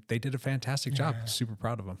 and they did a fantastic job. Super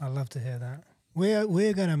proud of them. I love to hear that.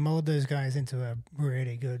 We're going to mold those guys into a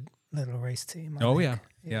really good little race team. I think.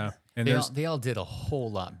 Yeah. And they all did a whole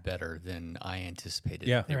lot better than I anticipated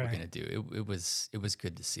they were going to do. It was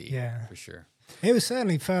good to see, for sure. It was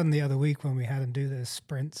certainly fun the other week when we had them do the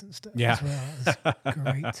sprints and stuff as well. It was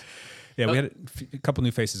great. We had a couple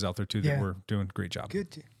new faces out there too that were doing a great job.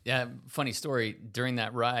 Good. Yeah, funny story. During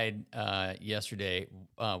that ride yesterday,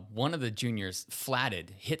 one of the juniors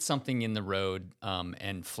hit something in the road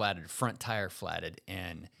and flatted, front tire flatted,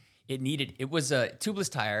 and it was a tubeless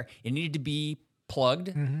tire. It needed to be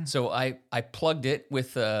plugged. So I plugged it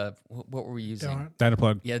with what were we using?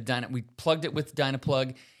 Dynaplug. Yeah, we plugged it with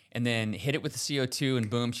Dynaplug and then hit it with the CO2, and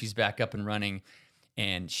boom, she's back up and running.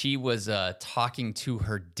 And she was talking to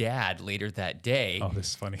her dad later that day. Oh, this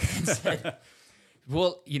is funny. Said,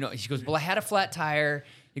 she goes, well, I had a flat tire.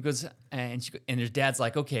 He goes, and his dad's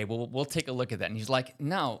like, okay, well, we'll take a look at that. And he's like,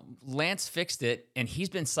 no, Lance fixed it, and he's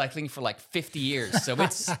been cycling for like 50 years, so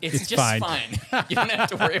it's just fine. You don't have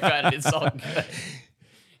to worry about it. It's all good.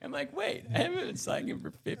 I'm like, wait, I haven't been cycling for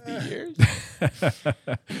 50 years.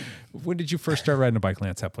 When did you first start riding a bike,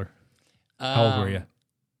 Lance Hepler? How old were you?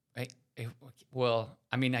 Well,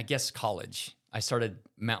 I mean, I guess college. I started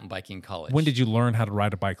mountain biking in college. When did you learn how to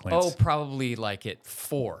ride a bike, Lance? Oh, probably like at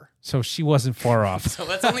 4. So she wasn't far off. So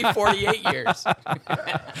that's only 48 years.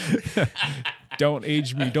 Don't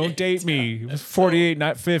age me. Don't date me. It was 48,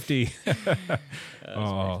 not 50.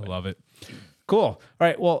 Oh, love it. Cool. All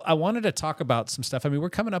right. Well, I wanted to talk about some stuff. I mean, we're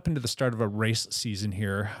coming up into the start of a race season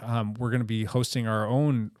here. We're going to be hosting our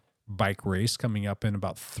own bike race coming up in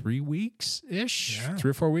about 3 weeks-ish,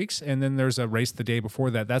 3 or 4 weeks. And then there's a race the day before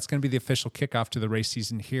that. That's going to be the official kickoff to the race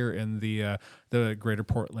season here in the greater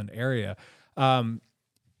Portland area.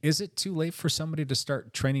 Is it too late for somebody to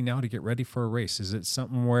start training now to get ready for a race? Is it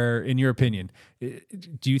something where, in your opinion,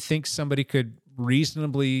 do you think somebody could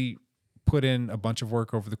reasonably put in a bunch of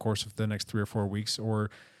work over the course of the next 3 or 4 weeks, or,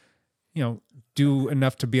 you know, do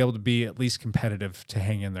enough to be able to be at least competitive to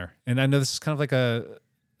hang in there? And I know this is kind of like a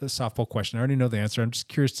softball question. I already know the answer. I'm just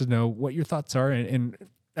curious to know what your thoughts are. And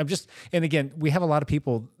again, we have a lot of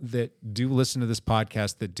people that do listen to this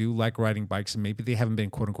podcast that do like riding bikes, and maybe they haven't been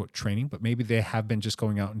quote unquote training, but maybe they have been just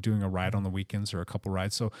going out and doing a ride on the weekends or a couple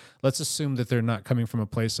rides. So let's assume that they're not coming from a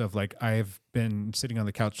place of like, I've been sitting on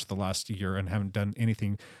the couch for the last year and haven't done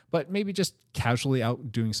anything, but maybe just casually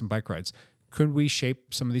out doing some bike rides. Could we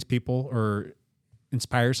shape some of these people or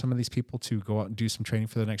inspire some of these people to go out and do some training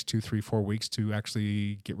for the next 2, 3, 4 weeks to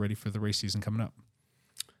actually get ready for the race season coming up?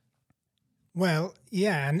 Well,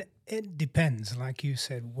 yeah, and it depends. Like you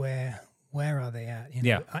said, where are they at? You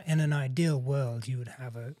know, in an ideal world, you would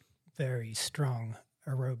have a very strong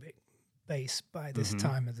aerobic base by this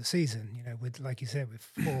time of the season. You know, with, like you said, with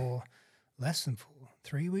less than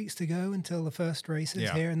 3 weeks to go until the first races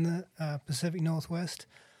here in the Pacific Northwest.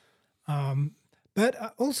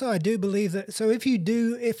 But also, I do believe that. So if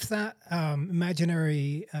that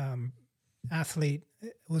imaginary athlete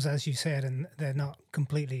was, as you said, and they're not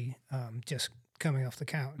completely just coming off the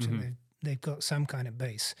couch, and they've got some kind of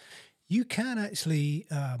base, you can actually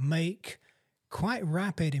make quite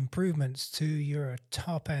rapid improvements to your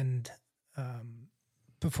top end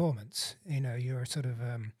performance. You know, your sort of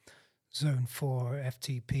zone 4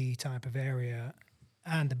 FTP type of area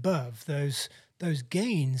and above. Those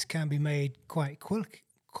gains can be made quite quickly.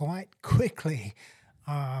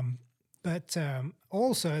 But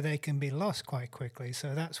also they can be lost quite quickly.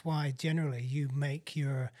 So that's why generally you make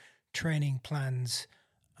your training plans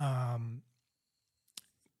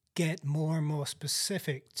get more and more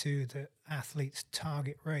specific to the athlete's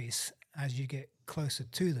target race as you get closer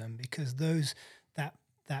to them, because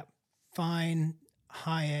that fine,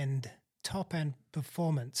 high-end, top-end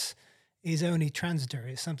performance is only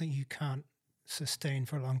transitory. It's something you can't sustain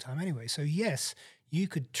for a long time anyway. So yes, you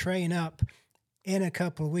could train up in a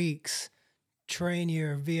couple of weeks, train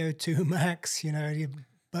your VO2 max, you know, you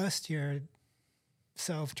burst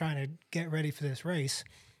yourself trying to get ready for this race,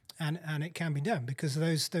 and it can be done because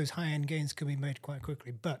those high-end gains can be made quite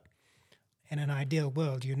quickly. But in an ideal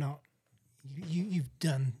world, you've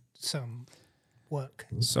done some work.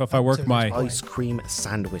 So if I work my ice cream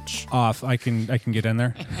sandwich off, I can get in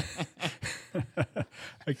there.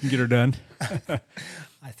 I can get her done.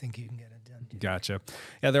 I think you can get it done. Gotcha.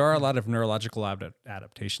 Yeah, there are a lot of neurological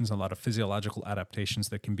adaptations, a lot of physiological adaptations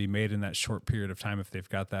that can be made in that short period of time if they've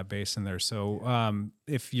got that base in there. So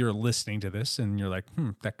if you're listening to this and you're like,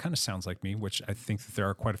 that kind of sounds like me, which I think that there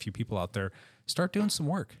are quite a few people out there, start doing some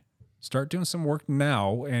work. Start doing some work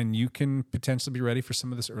now, and you can potentially be ready for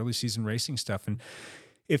some of this early season racing stuff. And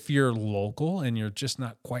if you're local and you're just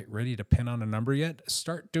not quite ready to pin on a number yet,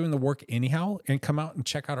 start doing the work anyhow and come out and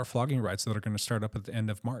check out our flogging rides that are going to start up at the end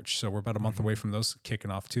of March. So we're about a month away from those kicking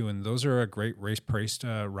off too. And those are a great race-paced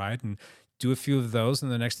ride. And do a few of those,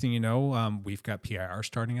 and the next thing you know, we've got PIR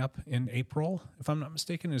starting up in April, if I'm not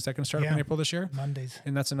mistaken. Is that going to start up in April this year? Mondays.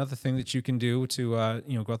 And that's another thing that you can do to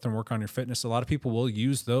go out there and work on your fitness. A lot of people will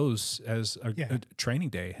use those as a training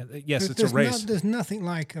day. Yes, it's a race. There's nothing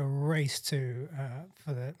like a race for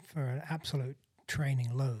an absolute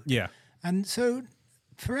training load. Yeah. And so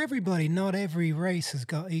for everybody, not every race has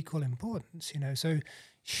got equal importance, you know. So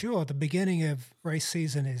sure, the beginning of race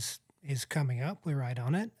season is coming up. We're right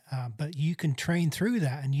on it. But you can train through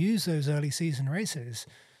that and use those early season races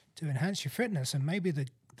to enhance your fitness. And maybe the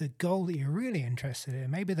goal that you're really interested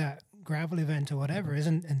in, maybe that gravel event or whatever,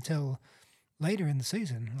 isn't until later in the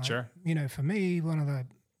season. Like, sure. You know, for me, one of the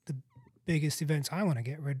biggest events I want to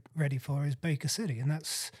get ready for is Baker City. And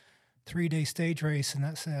that's 3-day stage race, and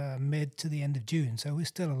that's mid to the end of June. So we're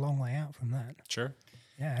still a long way out from that. Sure.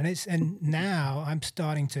 Yeah. And now I'm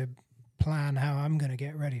starting to plan how I'm going to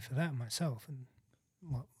get ready for that myself, and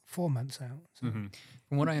 4 months out. So.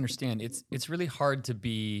 From what I understand, it's really hard to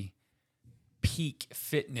be peak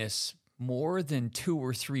fitness more than 2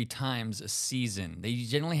 or 3 times a season. They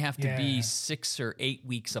generally have to be 6 or 8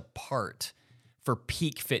 weeks apart for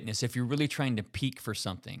peak fitness if you're really trying to peak for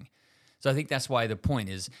something. So I think that's why the point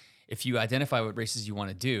is, if you identify what races you want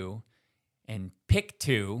to do and pick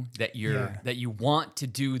 2 that you want to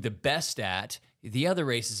do the best at, the other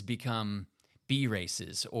races become B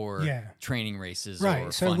races or training races. Right.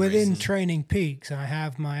 Or so fun within races. training peaks, I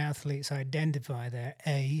have my athletes identify their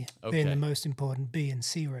A being the most important, B and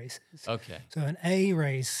C races. Okay. So an A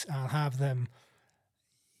race, I'll have them.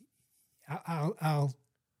 I'll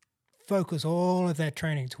focus all of their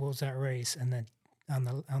training towards that race, and then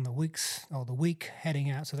on the weeks or the week heading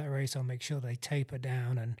out to that race, I'll make sure they taper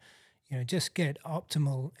down and just get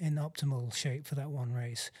optimal shape for that one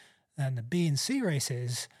race. And the B and C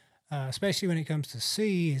races, especially when it comes to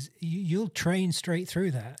C, is you'll train straight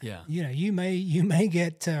through that. Yeah. You may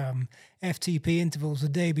get FTP intervals the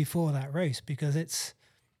day before that race because it's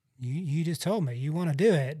you just told me you want to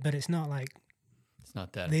do it, but it's not like it's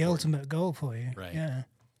not that the important. ultimate goal for you. Right. Yeah.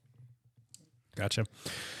 Gotcha.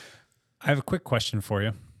 I have a quick question for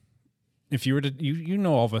you. If you were to, you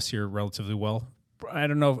know all of us here relatively well. I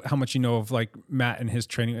don't know how much you know of like Matt and his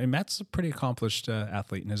training. And Matt's a pretty accomplished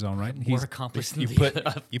athlete in his own right. And More accomplished than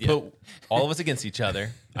You put all of us against each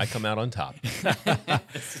other. I come out on top.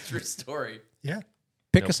 That's a true story. Yeah.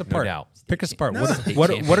 Pick No- us no apart. doubt. Pick us apart. No. What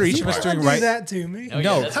are each of us Don't doing do right? that to me. Oh,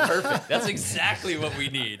 No. yeah, that's perfect. That's exactly what we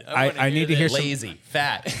need. I need to hear some. Lazy,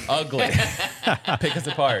 fat, ugly. Pick us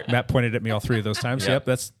apart. Matt pointed at me all 3 of those times. Yep. Yep,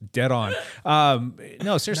 that's dead on.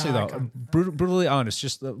 No, seriously No, I though, can't. brutally honest.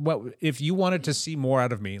 Just what if you wanted to see more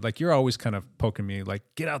out of me? Like you're always kind of poking me, like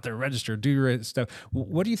get out there, register, do your stuff.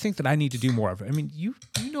 What do you think that I need to do more of? I mean, you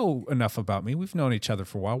know enough about me. We've known each other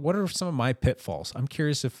for a while. What are some of my pitfalls? I'm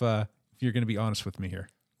curious if you're going to be honest with me here.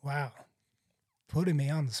 Wow. Putting me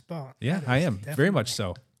on the spot. Yeah, That I is am very definitely- much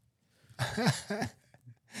so.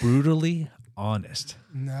 Brutally honest.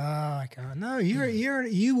 No, I can't. No,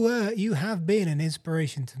 you have been an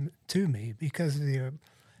inspiration to me because of the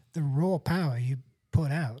raw power you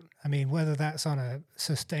put out. I mean, whether that's on a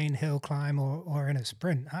sustained hill climb or in a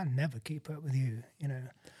sprint, I never keep up with you.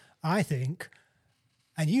 I think,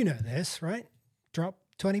 and you know this, right? Drop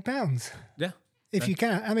 20 pounds Yeah. if you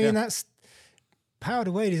can. I mean, that's power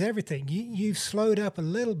to weight is everything. You've slowed up a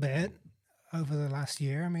little bit over the last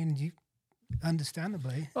year. I mean, you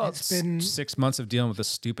understandably, Well, it's been 6 months of dealing with a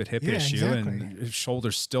stupid hip Yeah, issue, exactly. and his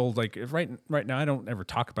shoulder's still like right now. I don't ever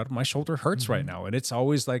talk about it. My shoulder hurts right now, and it's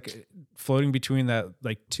always like floating between that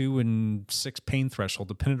like 2 and 6 pain threshold,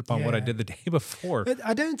 depending upon what I Yeah. did the day before. But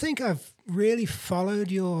I don't think I've really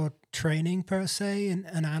followed your training per se and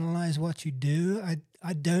analyzed what you do.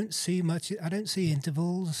 I don't see much. I don't see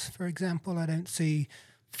intervals, for example. I don't see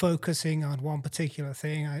focusing on one particular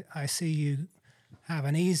thing. I see you have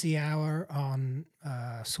an easy hour on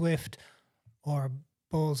Swift or a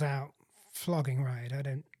balls out flogging ride. I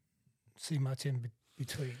don't see much in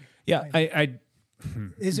between. Yeah, I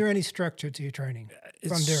Is there any structure to your training?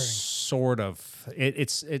 it's Thundering. sort of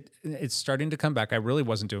it's starting to come back. I really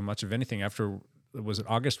wasn't doing much of anything after. Was it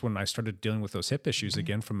August when I started dealing with those hip issues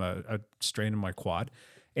again from a strain in my quad?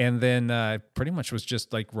 And then pretty much was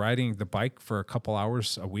just like riding the bike for a couple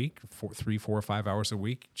hours a week, 3, 4, or 5 hours a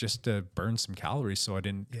week, just to burn some calories so I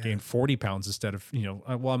didn't gain 40 pounds instead of,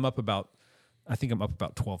 I think I'm up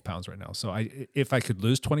about 12 pounds right now. So if I could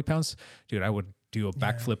lose 20 pounds, dude, I would do a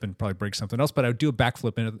backflip and probably break something else, but I would do a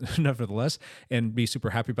backflip nevertheless and be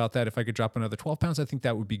super happy about that. If I could drop another 12 pounds, I think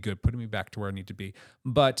that would be good, putting me back to where I need to be.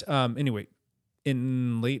 But anyway,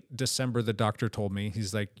 in late December, the doctor told me,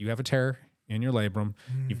 he's like, you have a tear in your labrum.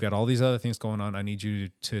 You've got all these other things going on. I need you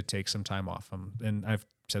to take some time off. And I've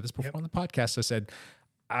said this before on the podcast. I said,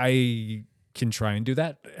 I can try and do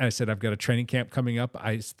that. I said, I've got a training camp coming up.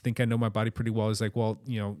 I think I know my body pretty well. He's like, well,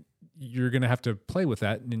 you're going to have to play with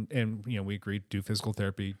that. And we agreed, do physical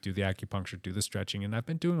therapy, do the acupuncture, do the stretching. And I've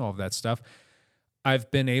been doing all of that stuff. I've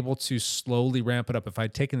been able to slowly ramp it up. If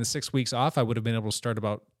I'd taken the 6 weeks off, I would have been able to start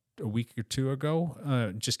about a week or two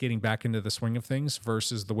ago, just getting back into the swing of things,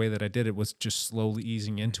 versus the way that I did it was just slowly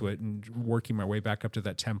easing into it and working my way back up to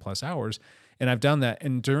that 10 plus hours. And I've done that.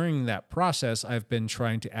 And during that process, I've been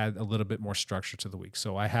trying to add a little bit more structure to the week.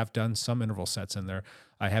 So I have done some interval sets in there.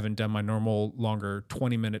 I haven't done my normal longer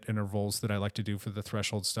 20-minute intervals that I like to do for the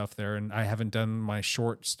threshold stuff there. And I haven't done my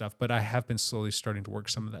short stuff, but I have been slowly starting to work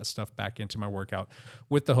some of that stuff back into my workout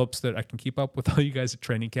with the hopes that I can keep up with all you guys at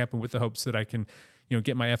training camp, and with the hopes that I can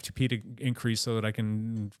get my FTP to increase so that I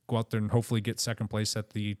can go out there and hopefully get second place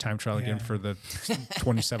at the time trial again for the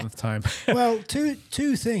 27th time. Well,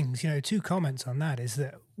 two things, two comments on that is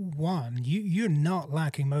that one, you're not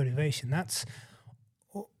lacking motivation. That's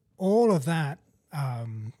all of that,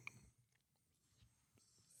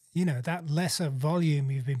 that lesser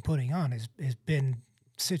volume you've been putting on has been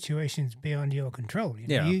situations beyond your control.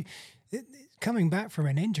 Coming back from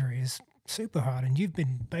an injury is super hard, and you've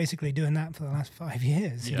been basically doing that for the last 5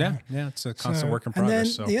 years. Yeah, it's a constant work in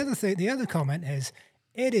progress. And then the other comment is,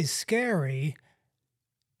 it is scary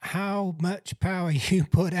how much power you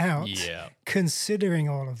put out, considering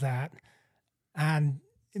all of that, and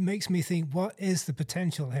it makes me think, what is the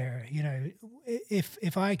potential here?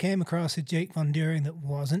 If I came across a Jake Von During that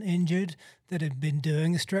wasn't injured, that had been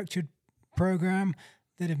doing a structured program,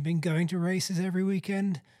 that had been going to races every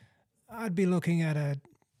weekend, I'd be looking at a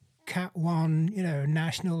Cat 1,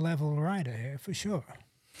 national level rider here for sure.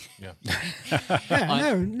 Yeah.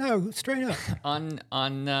 No, straight up.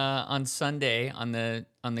 On Sunday on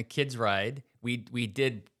the kids ride, we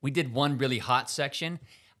did one really hot section.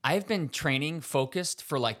 I've been training focused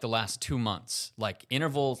for like the last 2 months, like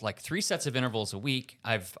intervals, like 3 sets of intervals a week.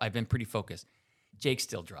 I've been pretty focused. Jake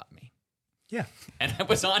still dropped me. Yeah. And I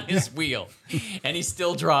was on his wheel, and he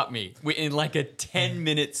still dropped me in like a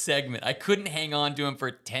 10-minute segment. I couldn't hang on to him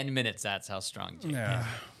for 10 minutes. That's how strong Jake is.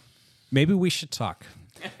 Maybe we should talk.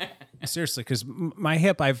 Seriously, because my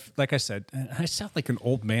hip, like I said, I sound like an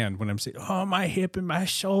old man when I'm saying, oh, my hip and my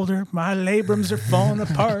shoulder, my labrums are falling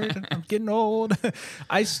apart, and I'm getting old.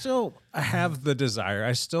 I still have the desire.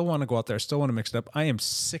 I still want to go out there. I still want to mix it up. I am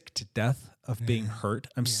sick to death of being hurt.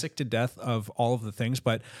 I'm sick to death of all of the things,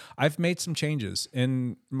 but I've made some changes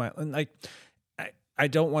in my, I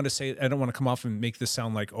don't want to come off and make this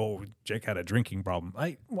sound like, oh, Jake had a drinking problem.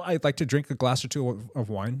 I like to drink a glass or two of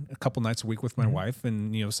wine a couple nights a week with my wife,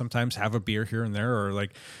 and sometimes have a beer here and there, or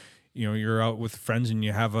like, you're out with friends and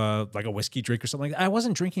you have a whiskey drink or something like that. I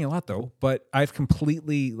wasn't drinking a lot though, but I've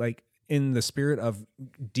completely, like, in the spirit of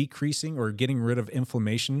decreasing or getting rid of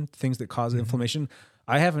inflammation, things that cause inflammation,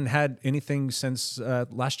 I haven't had anything since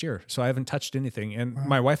last year. So I haven't touched anything. And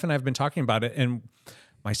my wife and I have been talking about it, and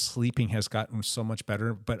my sleeping has gotten so much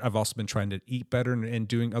better, but I've also been trying to eat better and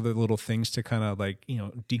doing other little things to kind of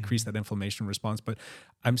decrease that inflammation response. But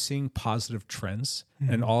I'm seeing positive trends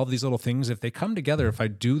and all of these little things. If they come together, if I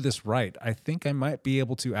do this right, I think I might be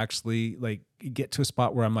able to actually get to a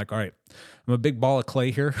spot where I'm like, all right, I'm a big ball of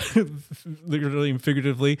clay here, literally and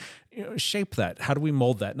figuratively, shape that. How do we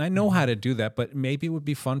mold that? And I know how to do that, but maybe it would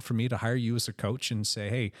be fun for me to hire you as a coach and say,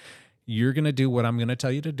 hey, you're going to do what I'm going to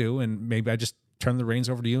tell you to do. And maybe I just turn the reins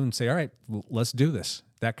over to you and say, all right, let's do this.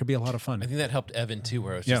 That could be a lot of fun. I think that helped Evan too,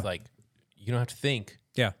 where it was just like, you don't have to think.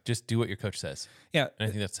 Yeah. Just do what your coach says. Yeah. And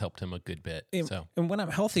I think that's helped him a good bit. And when I'm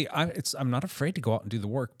healthy, I'm not afraid to go out and do the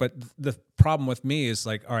work. But the problem with me is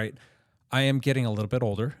like, all right, I am getting a little bit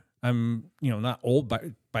older. I'm, not old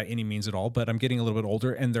by any means at all, but I'm getting a little bit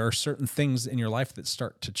older. And there are certain things in your life that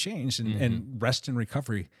start to change, and rest and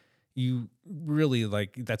recovery, you really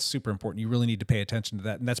that's super important. You really need to pay attention to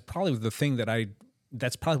that. And that's probably the thing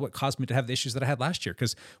that's probably what caused me to have the issues that I had last year.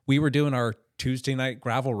 Cause we were doing our Tuesday night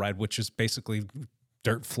gravel ride, which is basically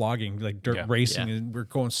dirt flogging, like dirt racing, and we're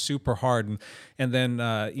going super hard, and then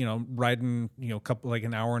riding a couple, like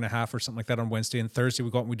an hour and a half or something like that on Wednesday, and Thursday we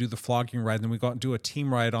go out and we do the flogging ride, and then we go out and do a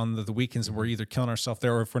team ride on the weekends, and we're either killing ourselves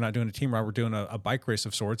there, or if we're not doing a team ride, we're doing a bike race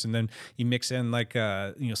of sorts, and then you mix in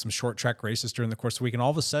some short track races during the course of the week, and all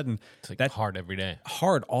of a sudden it's like hard every day,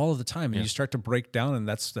 hard all of the time, and you start to break down, and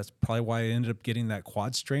that's probably why I ended up getting that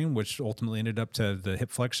quad strain, which ultimately ended up to the hip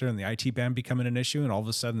flexor and the IT band becoming an issue, and all of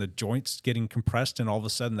a sudden the joints getting compressed, and all of a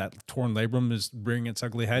sudden that torn labrum is rearing its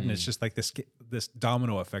ugly head, and it's just like this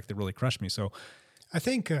domino effect that really crushed me. So I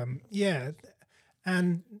think, and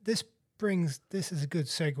this is a good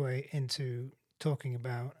segue into talking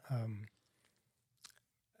about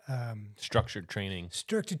structured training,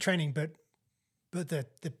 but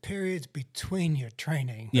the periods between your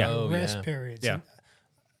training, rest periods. Yeah.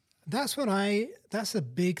 That's a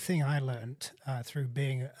big thing I learned through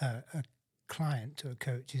being a client to a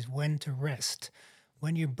coach, is when to rest.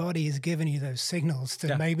 When your body is giving you those signals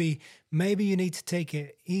to maybe you need to take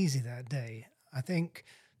it easy that day. I think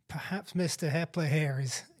perhaps Mr. Hepler here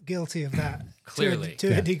is guilty of that Clearly. to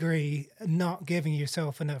a degree, not giving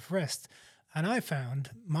yourself enough rest. And I found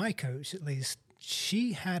my coach, at least,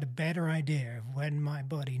 she had a better idea of when my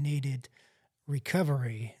body needed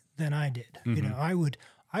recovery than I did. I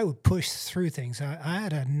would push through things. I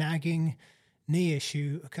had a nagging knee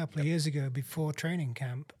issue a couple of years ago before training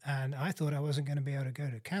camp, and I thought I wasn't going to be able to go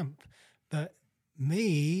to camp. But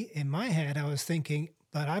in my head, I was thinking,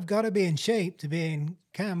 but I've got to be in shape to be in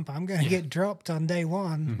camp. I'm going to get dropped on day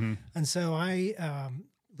one. And so I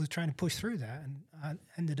was trying to push through that, and I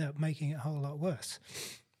ended up making it a whole lot worse.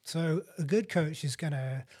 So a good coach is going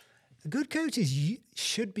to a good coach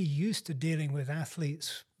should be used to dealing with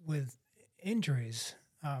athletes with injuries,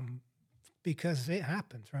 because it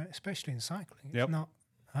happens, right? Especially in cycling. It's not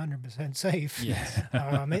 100% safe.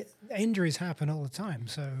 Yeah. Injuries happen all the time.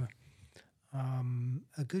 So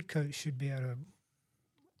a good coach should be able to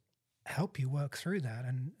help you work through that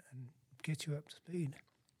and get you up to speed.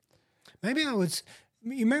 Maybe you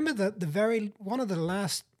remember one of the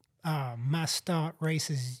last mass start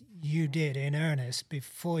races you did in earnest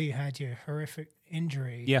before you had your horrific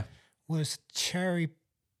injury. Yeah. Was Cherry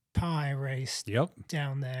Pie race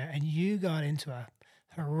down there, and you got into a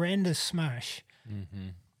horrendous smash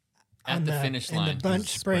At the finish line. in the bunch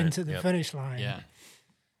sprint at the finish line. Yeah.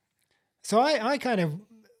 So I kind of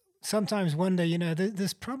sometimes wonder,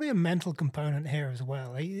 there's probably a mental component here as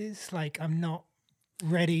well. It's like I'm not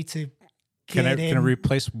ready to Can I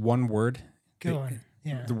replace one word? Go on.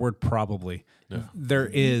 Yeah. The word probably. Yeah. There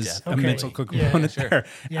is a Okay. mental component there.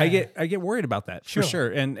 Yeah. I get worried about that for sure.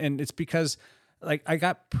 And it's because like I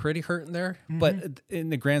got pretty hurt in there, but in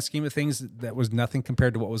the grand scheme of things, that was nothing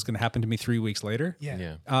compared to what was going to happen to me 3 weeks later.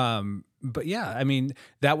 Yeah. But yeah, I mean,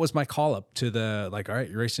 that was my call up to the all right,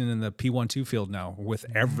 you're racing in the P12 field now with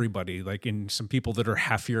everybody, like in some people that are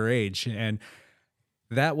half your age. And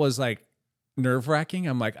that was like nerve wracking.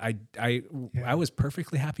 I'm like, I was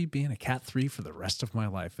perfectly happy being a Cat 3 for the rest of my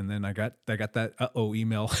life. And then I got that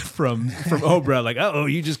email from Obra, like,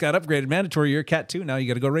 you just got upgraded mandatory. You're a Cat 2 now. You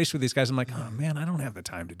got to go race with these guys. I'm like, oh man, I don't have the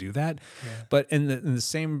time to do that. Yeah. But in the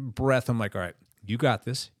same breath, I'm like, all right, you got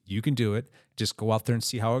this. You can do it. Just go out there and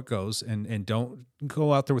see how it goes, and don't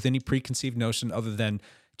go out there with any preconceived notion other than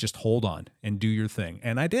just hold on and do your thing.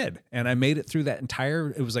 And I did. And I made it through that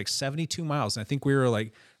it was like 72 miles. And I think we were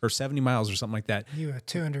or 70 miles or something like that. You were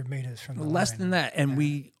 200 meters from the less line. than that. And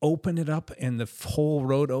we opened it up, and the whole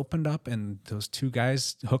road opened up, and those two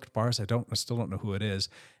guys hooked bars. I still don't know who it is.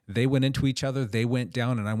 They went into each other. They went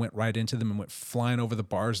down, and I went right into them and went flying over the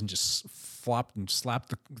bars and just flopped and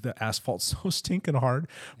slapped the asphalt so stinking hard,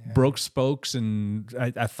 broke spokes. And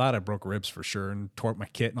I thought I broke ribs for sure, and tore up my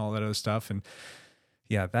kit and all that other stuff. And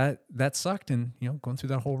yeah, that sucked. And, going through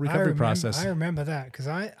that whole recovery process. I remember that because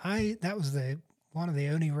that was one of the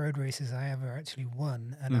only road races I ever actually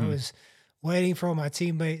won. And I was waiting for all my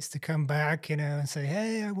teammates to come back, and say,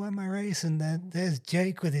 hey, I won my race. And then there's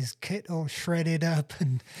Jake with his kit all shredded up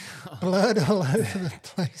and blood all over the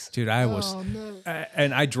place. Dude,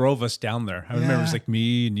 and I drove us down there. I remember it was like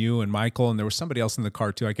me and you and Michael, and there was somebody else in the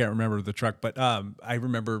car too. I can't remember the truck, but I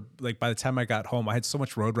remember like by the time I got home, I had so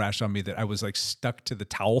much road rash on me that I was like stuck to the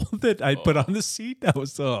towel that I put on the seat. That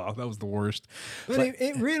was the worst. But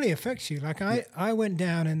it really affects you. Like I went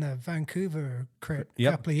down in the Vancouver crit a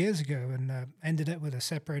couple of years ago and ended up with a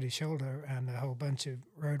separated shoulder and a whole bunch of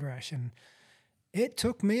road rash, and it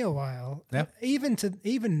took me a while. Even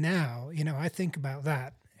now, I think about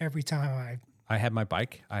that every time I had my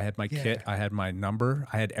bike, I had my kit, I had my number,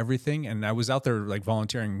 I had everything, and I was out there like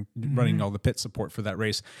volunteering, running all the pit support for that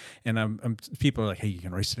race. And people are like, "Hey, you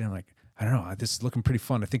can race today?" I'm like, I don't know, this is looking pretty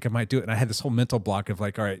fun. I think I might do it. And I had this whole mental block of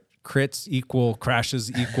like, all right, crits equal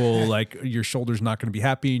crashes equal like your shoulder's not going to be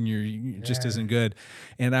happy and you just isn't good.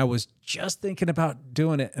 And I was just thinking about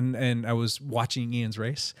doing it, and I was watching Ian's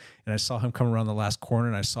race, and I saw him come around the last corner,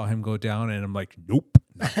 and I saw him go down, and I'm like, nope,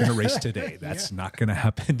 not going to race today. That's not going to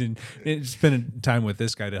happen. And spending time with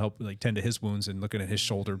this guy to help like tend to his wounds and looking at his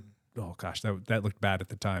shoulder. Oh gosh, that looked bad at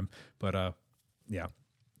the time, but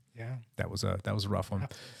that was a rough one.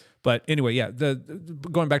 But anyway,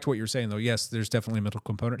 going back to what you were saying though, yes, there's definitely a mental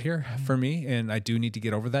component here for me, and I do need to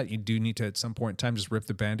get over that. You do need to at some point in time just rip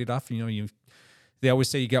the Band-Aid off. They always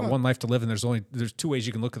say you got one life to live, and there's two ways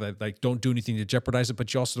you can look at that. Like, don't do anything to jeopardize it,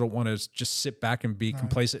 but you also don't want to just sit back and be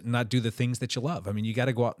complacent and not do the things that you love. I mean, you got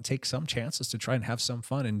to go out and take some chances to try and have some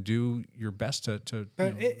fun and do your best to.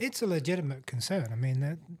 But it's a legitimate concern. I mean,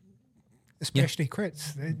 that especially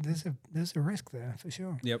crits, there's a risk there for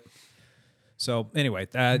sure. Yep. So anyway,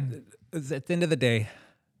 at the end of the day,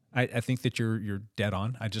 I think that you're dead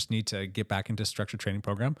on. I just need to get back into structured training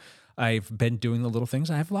program. I've been doing the little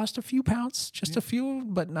things. I have lost a few pounds, just a few,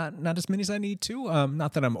 but not as many as I need to.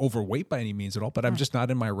 Not that I'm overweight by any means at all, but I'm just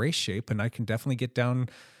not in my race shape, and I can definitely get down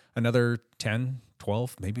another 10,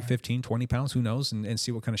 12, maybe 15, 20 pounds, who knows, and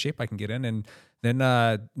see what kind of shape I can get in. And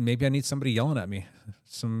then maybe I need somebody yelling at me,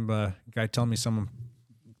 some guy telling me some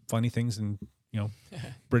funny things and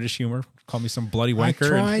British humor. Call me some bloody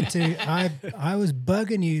wanker. I was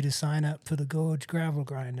bugging you to sign up for the Gorge Gravel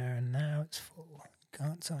Grinder, and now it's full.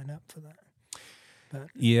 Can't sign up for that. But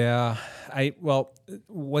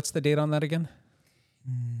what's the date on that again?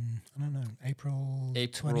 I don't know, April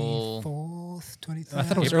April 24th, 23rd. I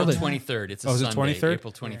thought it was April early. 23rd. It's a Oh, is it Sunday. 23rd?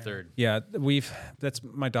 April 23rd. Yeah, that's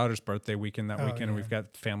my daughter's birthday weekend that weekend, and yeah. we've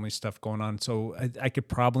got family stuff going on. So I could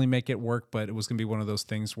probably make it work, but it was going to be one of those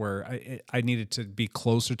things where I needed to be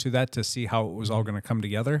closer to that to see how it was all going to come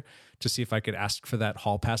together, to see if I could ask for that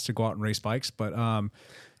hall pass to go out and race bikes. But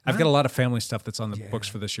I've got a lot of family stuff that's on the books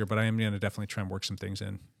for this year, but I am going to definitely try and work some things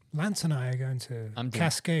in. Lance and I are going to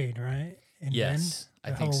Cascade, right? In Yes,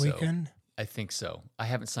 Bend, I think whole so. weekend. I think so. I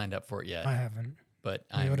haven't signed up for it yet. I haven't. But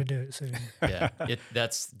We ought to do it soon. Yeah,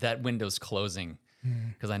 that window's closing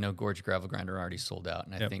because I know Gorge Gravel Grinder already sold out,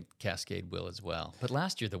 and I think Cascade will as well. But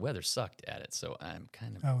last year the weather sucked at it, so I'm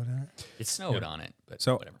kind of. Oh, did it? It snowed on it, but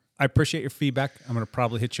So whatever. I appreciate your feedback. I'm going to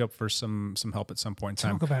probably hit you up for some help at some point in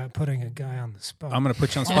time. Talk about putting a guy on the spot. I'm going to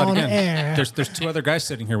put you on the spot On again. air. There's 2 other guys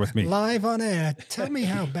sitting here with me. Live on air. Tell me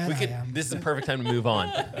how bad I am. This is a perfect time to move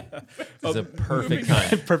on. This is a perfect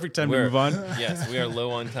time. Perfect time to move on. Yes, we are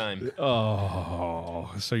low on time.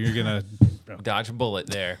 Oh, so you're going to Dodge a bullet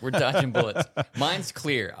there. We're dodging bullets. Mine's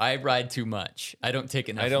clear. I ride too much. I don't take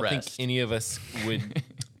enough I don't rest. think any of us would.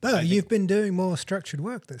 But you've been doing more structured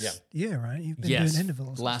work this year, right? You've been Yes, doing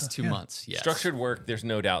intervals. and last stuff. 2 Yeah. months. Yes. Structured work, there's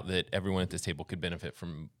no doubt that everyone at this table could benefit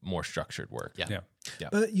from more structured work. Yeah.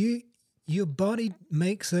 But your body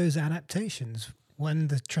makes those adaptations when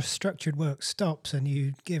the structured work stops and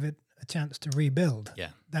you give it a chance to rebuild. Yeah.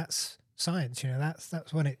 That's science, you know.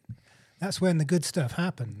 That's when the good stuff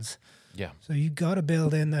happens. Yeah. So you got to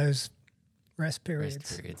build in those rest periods.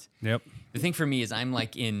 Rest periods. Yep. The thing for me is I'm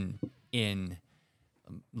like in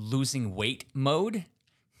losing weight mode.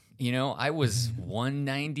 You know, I was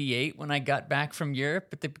 198 when I got back from Europe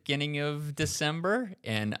at the beginning of December,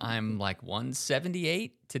 and I'm like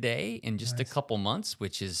 178 today in just a couple months,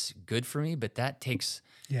 which is good for me. But that takes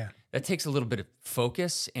a little bit of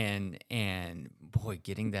focus and boy,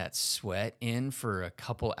 getting that sweat in for a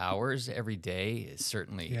couple hours every day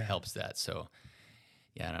certainly helps that. So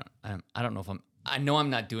yeah, I don't know if I know I'm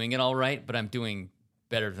not doing it all right, but I'm doing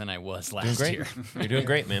better than I was last year. You're doing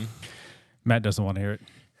great, man. Matt doesn't want to hear it.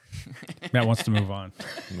 Matt wants to move on.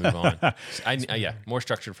 Move on. Yeah, more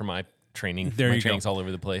structured for my training. There My you go. training's all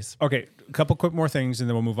over the place. Okay, a couple quick more things, and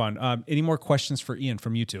then we'll move on. Any more questions for Ian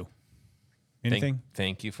from you two? Anything?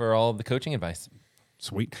 Thank you for all the coaching advice.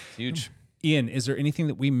 Sweet. It's huge. Ian, is there anything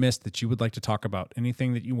that we missed that you would like to talk about?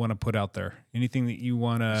 Anything that you want to put out there? Anything that you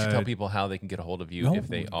want You should to tell people how they can get a hold of you if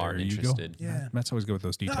they are there you go. interested. Yeah. Matt's always good with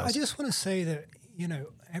those No, details. I just want to say that, you know,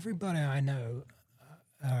 everybody I know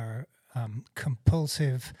are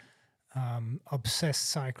compulsive, obsessed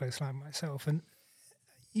cyclists like myself. And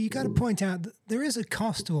you got to point out that there is a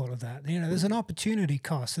cost to all of that. You know, there's an opportunity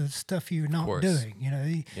cost of stuff you're not doing. You know,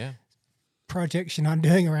 the projects you're not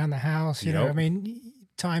doing around the house, you know, I mean,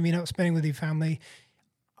 time you're not spending with your family.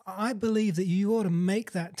 I believe that you ought to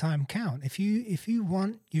make that time count. If you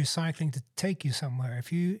want your cycling to take you somewhere,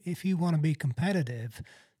 if you want to be competitive,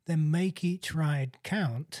 then make each ride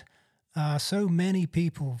count. So many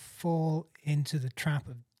people fall into the trap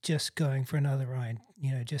of just going for another ride,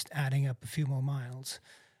 you know, just adding up a few more miles.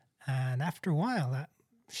 And after a while,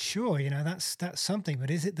 that's something,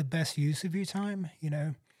 but is it the best use of your time? You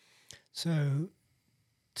know, so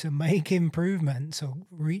to make improvements or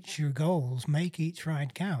reach your goals, make each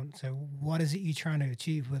ride count. So what is it you're trying to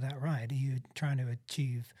achieve with that ride? Are you trying to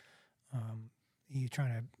achieve, are you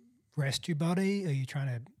trying to rest your body? Are you trying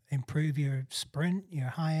to improve your sprint, your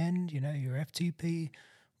high end, you know, your FTP,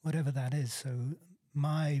 whatever that is. So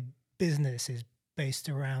my business is based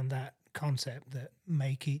around that concept that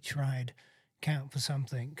make each ride count for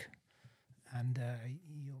something, and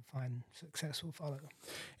you'll find success will follow.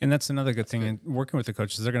 And that's another good thing. And working with the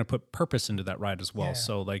coaches, they're going to put purpose into that ride as well. Yeah.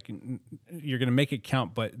 So like you're going to make it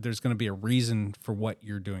count, but there's going to be a reason for what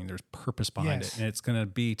you're doing. There's purpose behind it. And it's going to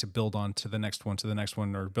be to build on to the next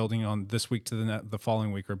one, or building on this week to the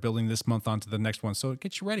following week, or building this month onto the next one. So it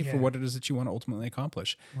gets you ready for what it is that you want to ultimately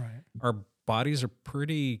accomplish. Right. Our bodies are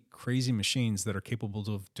pretty crazy machines that are capable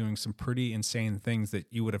of doing some pretty insane things that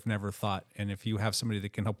you would have never thought. And if you have somebody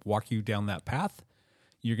that can help walk you down that path,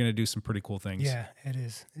 you're going to do some pretty cool things. Yeah, it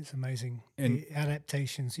is. It's amazing. And the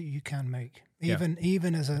adaptations that you can make.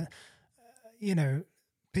 Even as a, you know,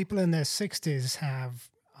 people in their 60s have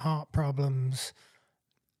heart problems,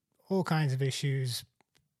 all kinds of issues,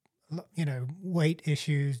 you know, weight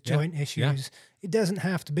issues, joint issues. It doesn't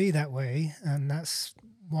have to be that way. And that's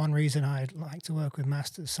one reason I'd like to work with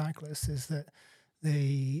master cyclists, is that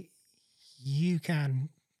you can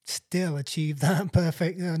still achieve that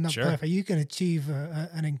perfect, perfect. You can achieve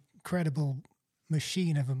an incredible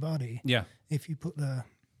machine of a body. Yeah. If you put the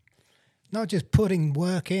not just putting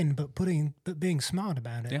work in, but being smart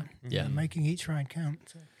about it. Yeah. Yeah. Making each ride count.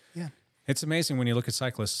 So, yeah. It's amazing when you look at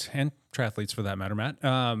cyclists and triathletes for that matter, Matt.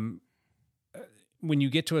 When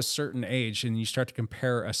you get to a certain age and you start to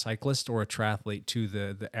compare a cyclist or a triathlete to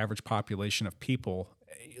the average population of people,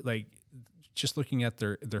 like just looking at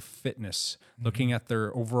their fitness, looking at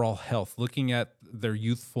their overall health, looking at their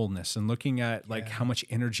youthfulness, and looking at like how much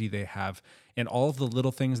energy they have, and all of the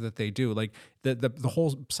little things that they do, like the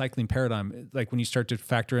whole cycling paradigm. Like when you start to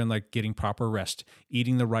factor in like getting proper rest,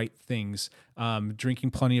 eating the right things,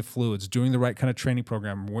 drinking plenty of fluids, doing the right kind of training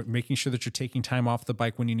program, making sure that you're taking time off the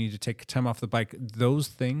bike when you need to take time off the bike. Those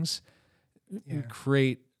things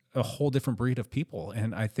create a whole different breed of people.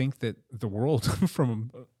 And I think that the world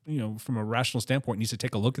from a rational standpoint needs to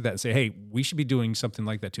take a look at that and say, hey, we should be doing something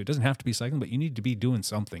like that too. It doesn't have to be cycling, but you need to be doing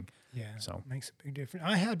something. Yeah. So it makes a big difference.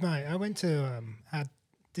 I went to,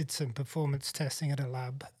 did some performance testing at a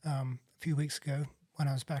lab a few weeks ago when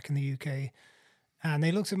I was back in the UK, and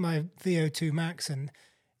they looked at my VO2 max and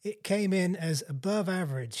it came in as above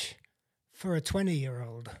average for a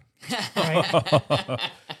 20-year-old. Right?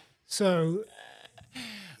 So,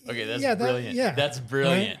 okay, that's brilliant. That's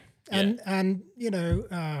brilliant. Right? And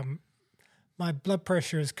my blood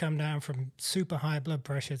pressure has come down from super high blood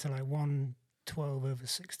pressure to like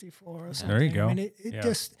 112/64 or something. There you go. I mean,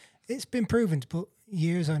 it's been proven to put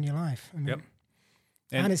years on your life. I mean,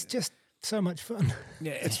 and it's just so much fun.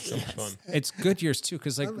 Yeah, it's so much fun. It's good years too,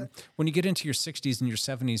 because like when you get into your 60s and your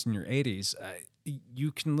 70s and your 80s,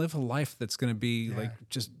 you can live a life that's going to be like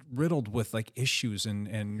just riddled with like issues and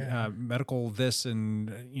medical this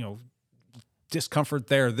and discomfort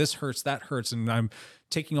there. This hurts, that hurts, and I'm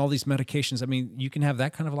taking all these medications. I mean, you can have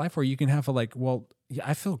that kind of life, or you can have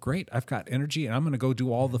I feel great. I've got energy, and I'm going to go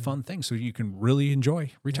do all the fun things, so you can really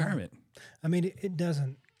enjoy retirement. I mean, it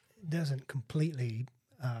doesn't completely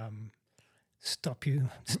stop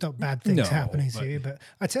bad things happening to you. But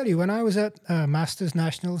I tell you, when I was at Masters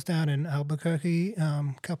Nationals down in Albuquerque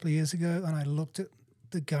a couple of years ago, and I looked at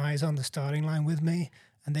the guys on the starting line with me,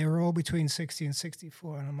 and they were all between 60 and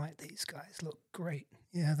 64, and I'm like, these guys look great.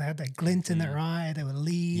 Yeah, they had that glint in their eye. They were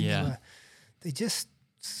lean. Yeah. They just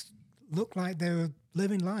looked like they were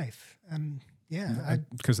living life. And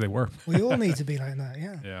because they were. We all need to be like that.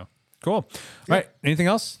 Yeah. Yeah. Cool. All right. Anything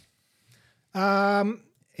else?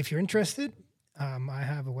 If you're interested, I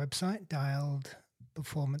have a website,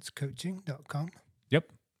 dialedperformancecoaching.com.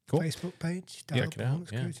 Yep. Cool. Facebook page, Check it out.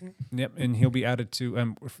 Coaching. Yep, and he'll be added to.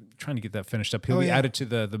 We're trying to get that finished up. He'll be added to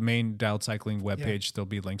the main Dialed Cycling webpage. There'll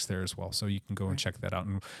be links there as well, so you can go and check that out.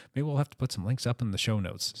 And maybe we'll have to put some links up in the show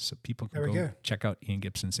notes so people can go check out Ian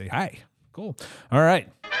Gibson and say hi. Cool. All right.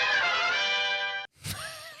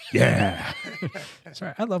 Yeah.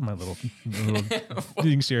 Sorry, I love my little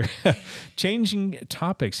things here. Changing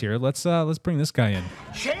topics here. Let's bring this guy in.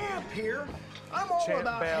 Champ here. I'm all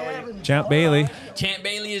about having Champ Bailey. Champ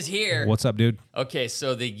Bailey is here. What's up, dude? Okay,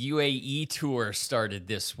 so the UAE tour started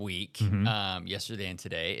this week, yesterday and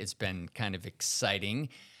today. It's been kind of exciting.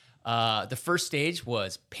 The first stage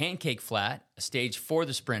was Pancake Flat, a stage for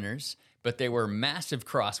the sprinters, but they were massive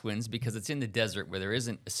crosswinds because it's in the desert where there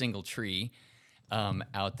isn't a single tree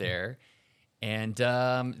out there. And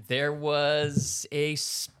there was a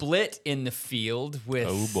split in the field with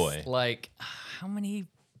how many?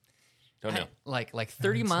 Don't know. Like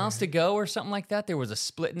 30 miles to go or something like that. There was a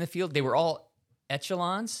split in the field. They were all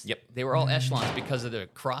echelons. Yep. They were all echelons because of the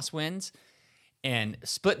crosswinds, and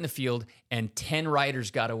split in the field, and 10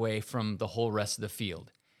 riders got away from the whole rest of the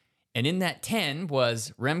field. And in that 10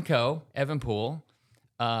 was Remco Evenepoel,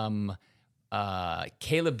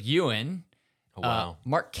 Caleb Ewan,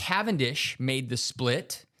 Mark Cavendish made the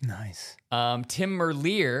split. Nice. Tim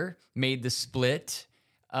Merlier made the split.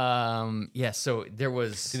 So there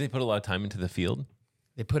was... Did they put a lot of time into the field?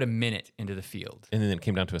 They put a minute into the field. And then it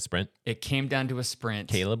came down to a sprint? It came down to a sprint.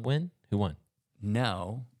 Caleb win? Who won?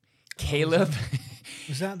 No. Caleb...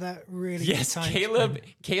 Was that really? Yes,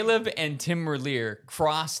 Caleb and Tim Merlier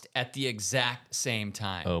crossed at the exact same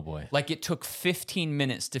time. Oh, boy. Like it took 15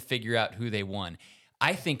 minutes to figure out who they won.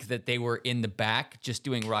 I think that they were in the back just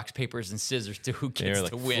doing rocks, papers, and scissors to who gets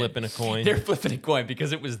to win. Flipping a coin. They're flipping a coin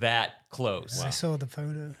because it was that close. Wow. I saw the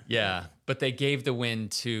photo. Yeah, but they gave the win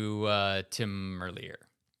to Tim Merlier.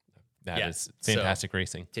 That is fantastic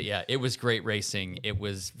racing. Yeah, it was great racing. It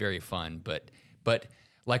was very fun. But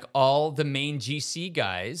like all the main GC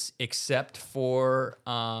guys, except for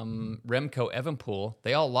Remco Evenepoel,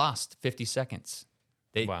 they all lost 50 seconds.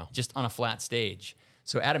 Just on a flat stage.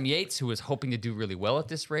 So Adam Yates, who was hoping to do really well at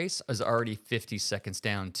this race, is already 50 seconds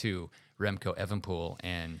down to Remco Evenepoel,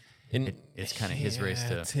 and it's kind of his race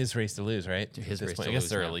to... It's his race to lose, right? His race to lose. I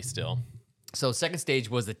guess early still. So second stage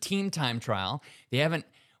was the team time trial.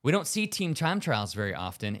 We don't see team time trials very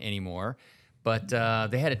often anymore, but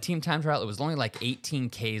they had a team time trial. It was only like 18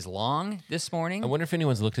 Ks long this morning. I wonder if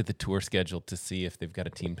anyone's looked at the tour schedule to see if they've got a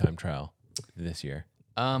team time trial this year.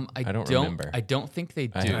 I don't remember. I don't think they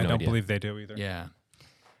do. I don't believe they do either. Yeah.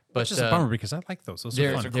 But which is a bummer because I like those. Those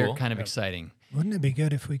are fun. They're kind of exciting. Wouldn't it be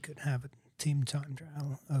good if we could have a team time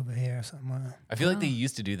trial over here somewhere? I feel like they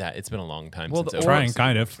used to do that. It's been a long time Well, since trying,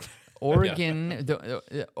 kind of. Oregon,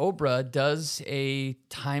 the OBRA does a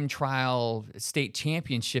time trial state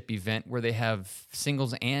championship event where they have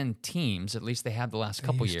singles and teams. At least they have the last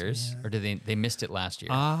couple years, or did they missed it last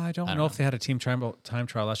year? I don't know if they had a team time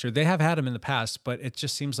trial last year. They have had them in the past, but it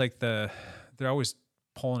just seems like they're always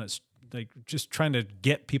pulling it. Like just trying to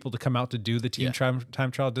get people to come out to do the team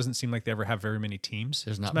time trial. It doesn't seem like they ever have very many teams.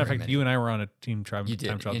 There's not. As a matter of fact, many. you and I were on a team time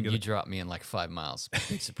trial together. You dropped me in like 5 miles.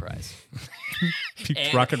 Big surprise.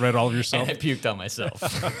 Rocket Red all of yourself. And I puked on myself.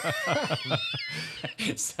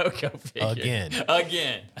 So go figure. Again, I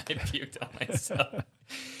puked on myself.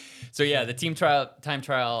 So yeah, the time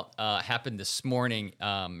trial happened this morning.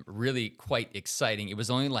 Really quite exciting. It was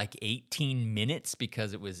only like 18 minutes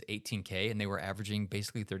because it was 18K, and they were averaging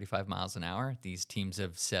basically 35 miles an hour. These teams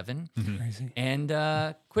of 7. Mm-hmm. Crazy.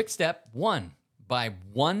 And Quick Step won by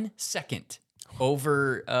 1 second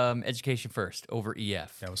over Education First, over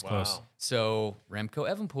EF. That was close. So Remco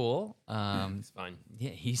Evenepoel, it's fine.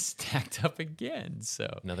 yeah, he's stacked up again. So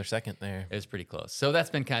Another second there. it was pretty close. So that's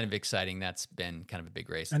been kind of exciting. That's been kind of a big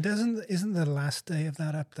race. And isn't the last day of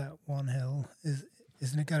that up that one hill?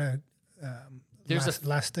 Isn't it got a There's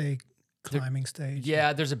last day climbing stage?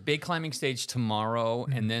 Yeah, there's a big climbing stage tomorrow,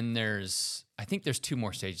 and then I think there's 2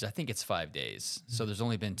 more stages. I think it's 5 days, so there's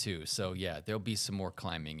only been 2. So yeah, there'll be some more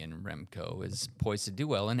climbing, and Remco is poised to do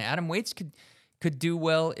well, and Adam Waits could do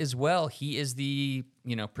well as well. He is the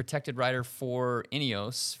protected rider for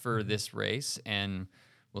Ineos for this race, and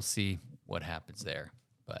we'll see what happens there.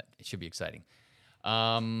 But it should be exciting.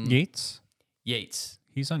 Yates.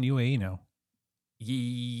 He's on UAE now.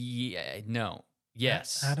 No.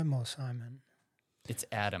 Yes. Adam or Simon? It's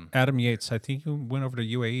Adam. Adam Yates. I think he went over to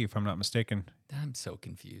UAE, if I'm not mistaken. I'm so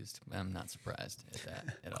confused. I'm not surprised at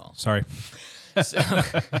that at all. Sorry. So,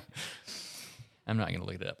 I'm not going to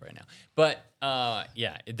look it up right now. But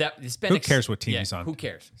yeah, it's been. Who cares what team he's on? Who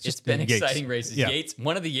cares? It's It's been Yates. exciting races. Yeah. Yates,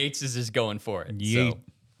 one of the Yateses is going for it. Yate. So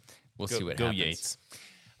we'll see what Go happens. Yates.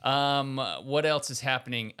 What else is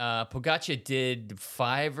happening? Pogacar did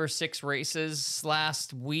 5 or 6 races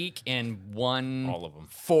last week and won All of them.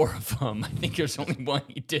 4 of them. I think there's only one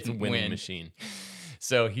he didn't Winning win. machine.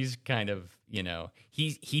 So he's kind of,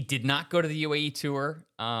 he did not go to the UAE tour,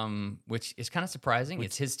 which is kind of surprising.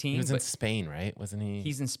 It's his team. He was in but Spain, right? Wasn't he?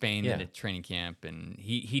 He's in Spain Yeah. at a training camp, and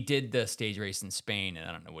he did the stage race in Spain, and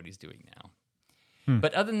I don't know what he's doing now.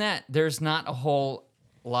 But other than that, there's not a whole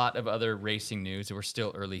lot of other racing news. We're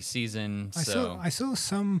still early season, so I saw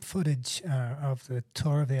some footage of the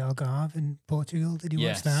Tour of the Algarve in Portugal. Did you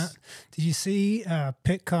watch that? Did you see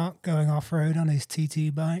Pitcock going off road on his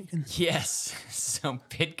TT bike? Yes. So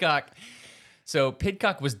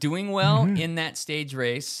Pidcock was doing well in that stage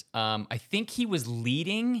race. I think he was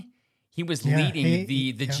leading. He was leading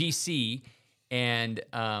the GC, and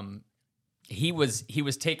he was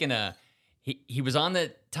taking he was on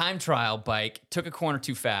the time trial bike, took a corner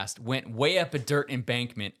too fast, went way up a dirt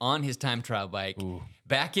embankment on his time trial bike,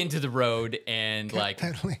 back into the road, and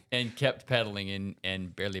kept pedaling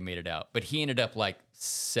and barely made it out. But he ended up like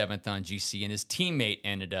 7th on GC, and his teammate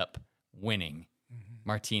ended up winning.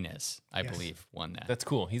 Martinez, I believe, won that. That's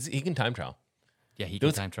cool. He can time trial. Yeah, he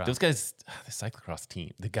can time trial. Those guys, the cyclocross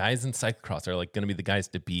team, the guys in cyclocross are like going to be the guys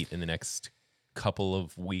to beat in the next couple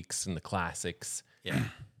of weeks in the classics. Yeah.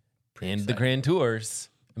 And the Grand Tours.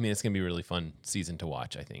 I mean, it's going to be a really fun season to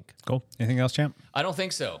watch, I think. Cool. Anything else, champ? I don't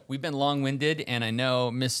think so. We've been long-winded, and I know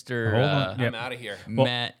Mr. Hold on. Yep. I'm out of here.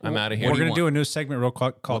 Matt. I'm out of what here. We're do you going to do want? a new segment real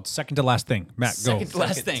quick called Second to Last Thing. Matt, go. Second to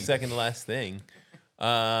last thing. Second to last thing.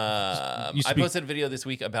 I posted a video this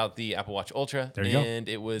week about the Apple Watch Ultra. There you go. And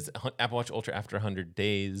it was Apple Watch Ultra after 100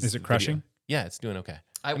 days. Is it crushing? Video. Yeah, it's doing okay.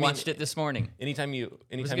 I watched it this morning. Anytime you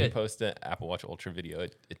good. post an Apple Watch Ultra video,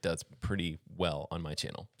 it does pretty well on my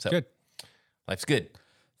channel. So Good. Life's good.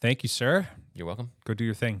 Thank you, sir. You're welcome. Go do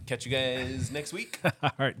your thing. Catch you guys next week.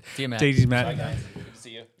 All right. See you, Matt. Daisies, Matt. Bye, guys. Good to see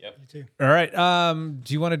you. Yep. You too. All right.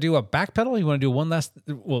 Do you want to do a backpedal? You want to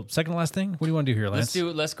do second to last thing? What do you want to do here, Lance?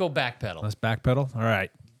 Let's go backpedal. Let's backpedal. All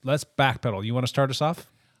right. Let's backpedal. You want to start us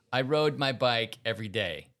off? I rode my bike every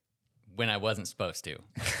day when I wasn't supposed to.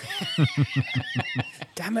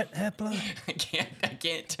 Damn it, Hepler. I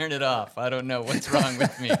can't turn it off. I don't know what's wrong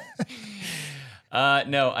with me.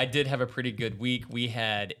 No, I did have a pretty good week. We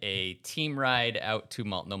had a team ride out to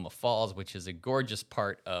Multnomah Falls, which is a gorgeous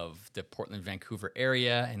part of the Portland, Vancouver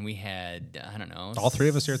area. And we had, I don't know. All three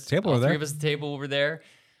of us here at the table all over there. Three of us at the table over there.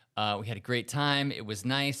 We had a great time. It was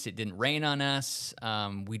nice. It didn't rain on us.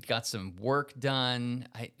 We got some work done.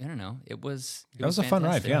 I don't know. It was a fun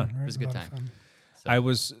ride, yeah. It was a good time. I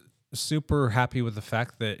was super happy with the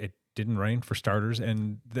fact that it didn't rain for starters.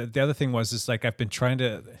 And the other thing was, is like I've been trying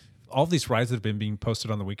to... All these rides that have been being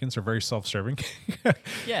posted on the weekends are very self-serving.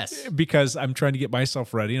 Yes. Because I'm trying to get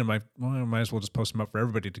myself ready, and I might as well just post them up for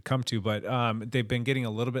everybody to come to. But they've been getting a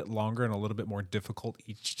little bit longer and a little bit more difficult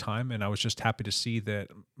each time. And I was just happy to see that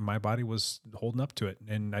my body was holding up to it,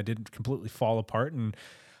 and I didn't completely fall apart. And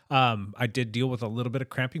I did deal with a little bit of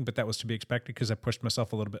cramping, but that was to be expected because I pushed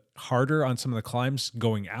myself a little bit harder on some of the climbs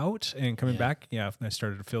going out and coming back. Yeah, I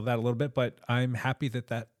started to feel that a little bit, but I'm happy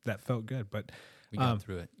that felt good. But we got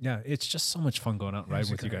through it. Yeah, it's just so much fun going out and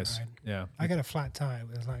riding with you guys. Ride. Yeah. I got a flat tire.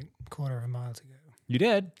 It was like a quarter of a mile to go. You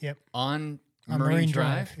did? Yep. On Marine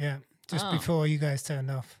Drive? Yeah. Just before you guys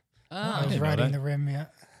turned off. Oh, I was riding the rim, yeah.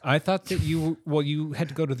 I thought that you had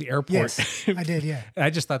to go to the airport. Yes, I did, yeah. I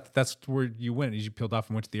just thought that's where you went. You peeled off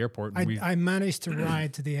and went to the airport. And I managed to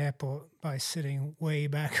ride to the airport by sitting way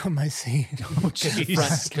back on my seat. Oh, jeez.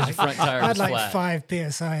 Because the front tire I was had like flat.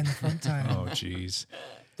 5 PSI in the front tire. Oh, jeez.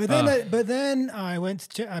 But then I went to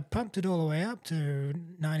check. I pumped it all the way up to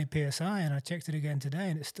 90 PSI, and I checked it again today,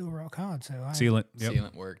 and it's still rock hard. So Sealant. Yep.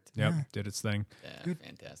 Sealant worked. Yep, did its thing. Yeah,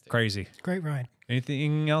 fantastic. Crazy. Great ride.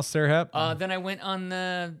 Anything else there, Hep? Then I went on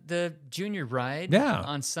the junior ride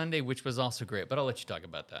on Sunday, which was also great, but I'll let you talk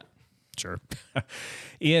about that. Sure.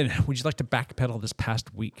 Ian, would you like to backpedal this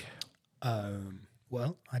past week?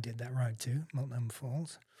 Well, I did that ride too, Multnomah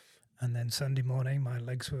Falls. And then Sunday morning, my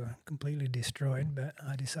legs were completely destroyed, but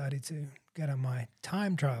I decided to get on my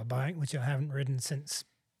time trial bike, which I haven't ridden since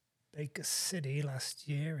Baker City last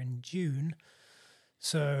year in June.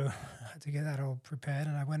 So I had to get that all prepared,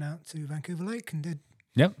 and I went out to Vancouver Lake and did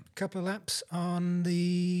a couple of laps on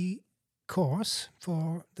the course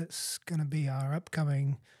that's going to be our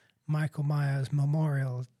upcoming Michael Myers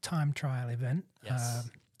Memorial Time Trial event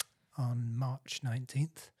on March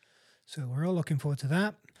 19th. So we're all looking forward to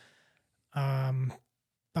that.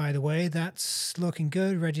 By the way, that's looking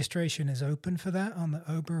good. Registration is open for that on the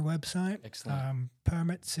OBRA website. Excellent.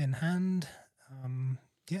 Permits in hand.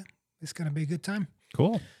 It's going to be a good time.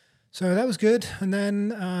 Cool. So that was good. And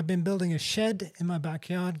then I've been building a shed in my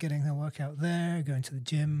backyard, getting the workout there, going to the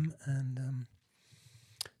gym, and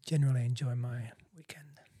generally enjoying my weekend.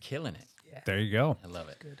 Killing it. Yeah. There you go. I love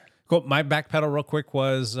it. Good. Cool. My backpedal real quick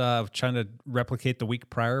was trying to replicate the week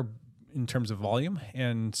prior in terms of volume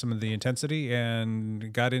and some of the intensity,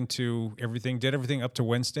 and got into everything, did everything up to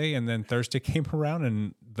Wednesday, and then Thursday came around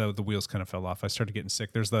and the wheels kind of fell off. I started getting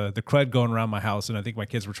sick. There's the crud going around my house, and I think my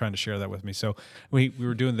kids were trying to share that with me. So we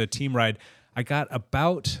were doing the team ride. I got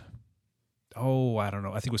about, I don't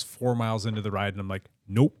know, I think it was 4 miles into the ride, and I'm like,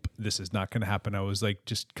 nope, this is not going to happen. I was like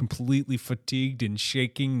just completely fatigued and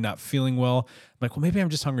shaking, not feeling well. I'm like, well, maybe I'm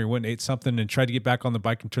just hungry. Went and ate something and tried to get back on the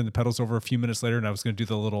bike and turn the pedals over a few minutes later. And I was going to do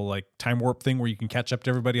the little like time warp thing where you can catch up to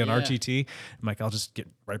everybody on RTT. I'm like, I'll just get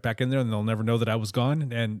right back in there and they'll never know that I was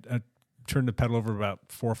gone. And I turned the pedal over about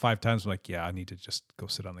 4 or 5 times. I'm like, yeah, I need to just go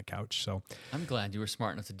sit on the couch. So I'm glad you were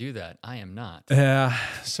smart enough to do that. I am not. Yeah.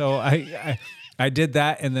 So I did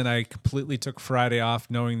that, and then I completely took Friday off,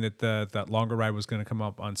 knowing that that longer ride was going to come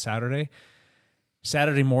up on Saturday.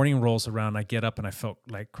 Saturday morning rolls around, I get up and I felt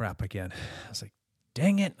like crap again. I was like,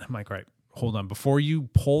 dang it. I'm like, right, hold on. Before you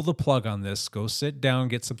pull the plug on this, go sit down,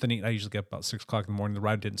 get something to eat. I usually get up about 6 o'clock in the morning. The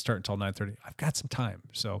ride didn't start until 9:30. I've got some time.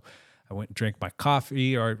 So I went and drank my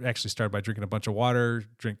coffee, or actually started by drinking a bunch of water,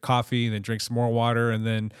 drink coffee, and then drink some more water. And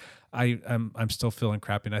then I'm still feeling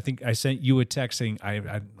crappy. And I think I sent you a text saying,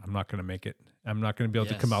 I'm not going to make it. I'm not going to be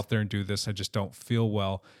able to come out there and do this. I just don't feel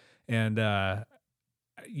well. And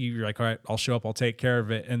you're like, all right, I'll show up. I'll take care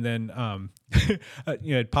of it. And then,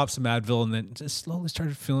 I'd pop some Advil, and then just slowly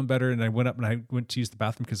started feeling better. And I went up and I went to use the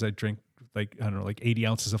bathroom because I drank like 80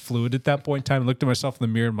 ounces of fluid at that point in time. I looked at myself in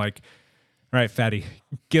the mirror. I'm like, all right, fatty,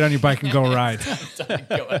 get on your bike and go ride.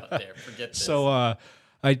 Go out there. Forget this. So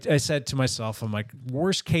I said to myself, I'm like,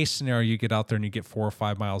 worst case scenario, you get out there and you get 4 or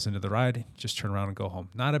 5 miles into the ride, just turn around and go home.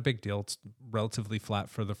 Not a big deal. It's relatively flat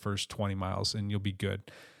for the first 20 miles and you'll be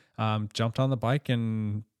good. Jumped on the bike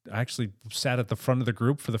and actually sat at the front of the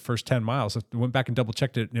group for the first 10 miles. I went back and double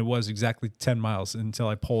checked it, and it was exactly 10 miles until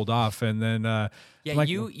I pulled off. And then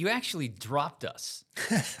you actually dropped us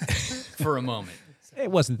for a moment. It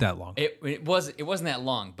wasn't that long. It wasn't that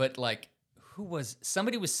long, but like,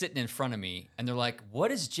 somebody was sitting in front of me and they're like,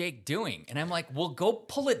 what is Jake doing? And I'm like, well, go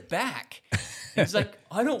pull it back. And he's like,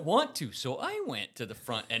 I don't want to. So I went to the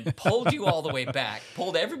front and pulled you all the way back,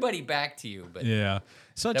 pulled everybody back to you. But yeah.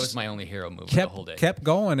 So that was my only hero move the whole day. Kept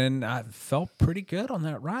going, and I felt pretty good on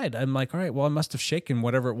that ride. I'm like, all right, well, I must have shaken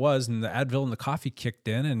whatever it was, and the Advil and the coffee kicked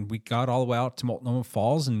in, and we got all the way out to Multnomah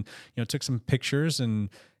Falls, and took some pictures and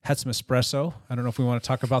had some espresso. I don't know if we want to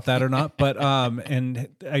talk about that or not, but and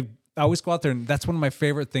I always go out there, and that's one of my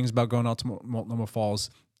favorite things about going out to Multnomah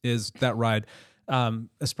Falls is that ride.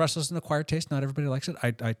 Espresso's an acquired taste. Not everybody likes it.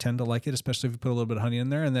 I tend to like it, especially if you put a little bit of honey in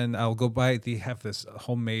there. And then I'll go buy. They have this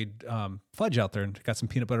homemade fudge out there, and got some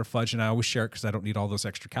peanut butter fudge, and I always share it because I don't need all those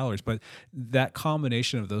extra calories. But that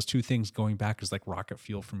combination of those two things going back is like rocket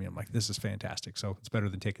fuel for me. I'm like, this is fantastic. So it's better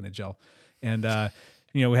than taking a gel. And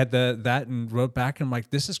we had that and rode back, and I'm like,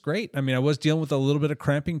 this is great. I mean, I was dealing with a little bit of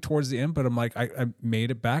cramping towards the end, but I'm like, I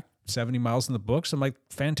made it back 70 miles in the books. I'm like,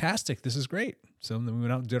 fantastic. This is great. So then we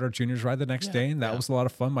went out and did our juniors ride the next day, and that was a lot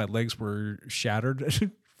of fun. My legs were shattered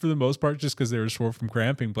for the most part just because they were sore from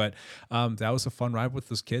cramping. But that was a fun ride with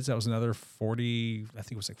those kids. That was another 40, I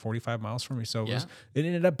think it was like 45 miles for me. So it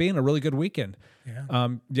ended up being a really good weekend. Yeah.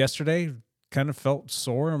 Yesterday, kind of felt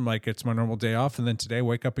sore. I'm like, it's my normal day off. And then today,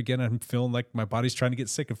 wake up again, I'm feeling like my body's trying to get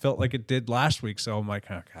sick. It felt like it did last week. So I'm like,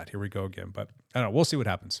 oh, God, here we go again. But I don't know. We'll see what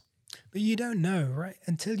happens. But you don't know, right?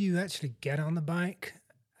 Until you actually get on the bike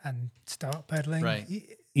and start pedaling. Right.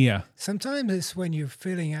 Yeah. Sometimes it's when you're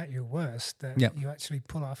feeling at your worst that you actually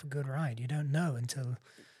pull off a good ride. You don't know until,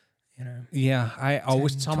 Yeah, I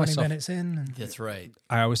always tell 20 myself. minutes in. And That's right.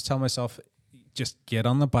 I always tell myself, just get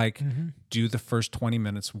on the bike, do the first 20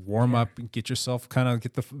 minutes, warm up, and get yourself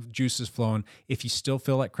get the juices flowing. If you still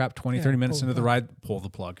feel like crap 20, 30 minutes into the ride, pull the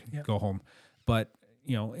plug, go home. But,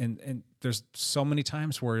 and there's so many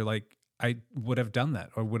times where like, I would have done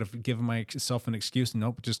that, or would have given myself an excuse.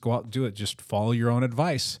 Nope, just go out and do it. Just follow your own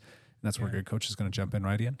advice. And that's where a good coach is going to jump in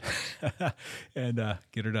right in and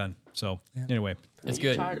get her done. So anyway, it's Are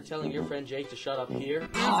good. you tired of telling your friend Jake to shut up here?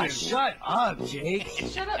 Oh, shut up, Jake.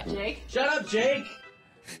 Shut up, Jake. Shut up, Jake.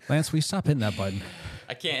 Lance, will you stop hitting that button?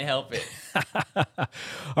 I can't help it.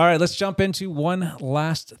 All right, let's jump into one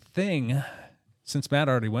last thing. Since Matt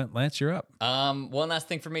already went, Lance, you're up. One last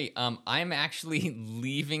thing for me. I'm actually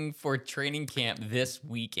leaving for training camp this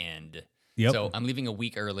weekend. Yep. So I'm leaving a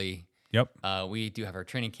week early. Yep. We do have our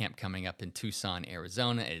training camp coming up in Tucson,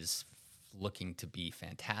 Arizona. It is looking to be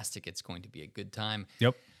fantastic. It's going to be a good time.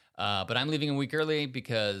 Yep. But I'm leaving a week early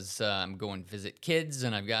because I'm going to visit kids,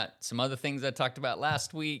 and I've got some other things I talked about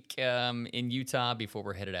last week in Utah before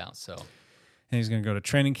we're headed out. So. And he's going to go to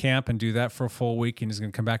training camp and do that for a full week. And he's going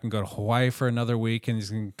to come back and go to Hawaii for another week. And he's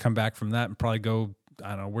going to come back from that and probably go,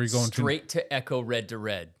 I don't know, where are you going? Straight to Echo Red to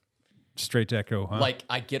Red. Straight to Echo, huh? Like,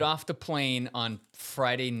 I get off the plane on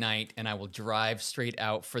Friday night, and I will drive straight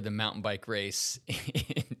out for the mountain bike race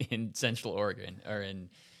in Central Oregon, or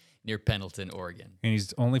near Pendleton, Oregon. And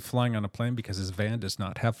he's only flying on a plane because his van does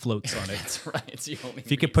not have floats on it. That's right. It's the only If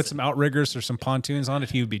he could put some outriggers or some pontoons on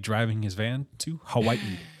it, he would be driving his van to Hawaii.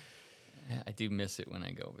 I do miss it when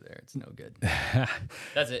I go over there. It's no good.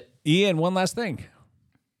 That's it. Ian, one last thing.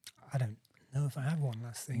 I don't know if I have one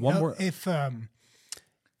last thing. One more.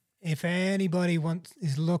 If anybody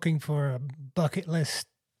is looking for a bucket list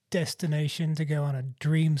destination to go on a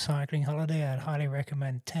dream cycling holiday, I'd highly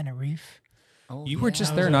recommend Tenerife. Oh, You were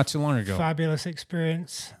just there not too long ago. Fabulous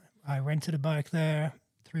experience. I rented a bike there,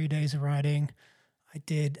 3 days of riding. I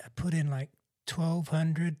put in like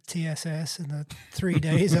 1,200 TSS in the 3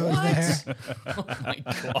 days I was there. Oh my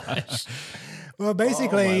gosh. Well,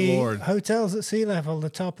 basically, Lord. hotels at sea level, the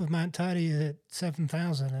top of Mount Tidy is at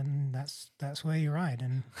 7,000, and that's where you ride.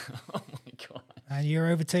 And Oh my god. and you're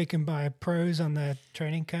overtaken by pros on their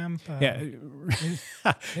training camp. Yeah. it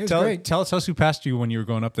was great. Tell us who passed you when you were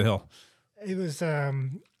going up the hill. It was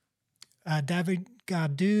David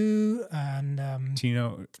Gardou and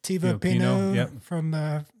Tino Thibaut Pinot Yep. from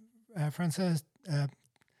Française. How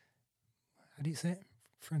do you say it?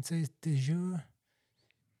 Française de Jour.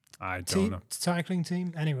 I don't know. Cycling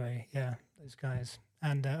team. Anyway, yeah, those guys.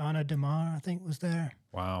 And Anna Demar, I think, was there.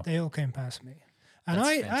 Wow. They all came past me. And That's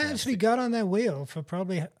I actually fantastic. got on their wheel for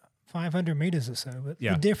probably 500 meters or so. But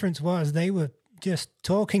Yeah. the difference was they were just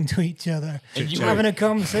talking to each other, And you having a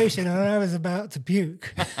conversation, and I was about to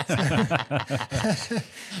puke.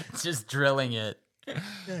 Just drilling it.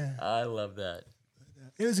 Yeah. I love that.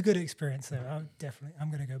 It was a good experience, though.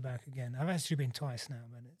 I'm going to go back again. I've actually been twice now,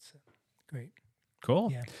 but it's great.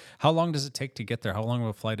 Cool. Yeah. How long does it take to get there? How long of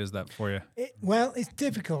a flight is that for you? Well, it's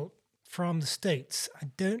difficult from the States.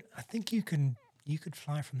 I think you can you could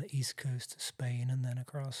fly from the East Coast to Spain and then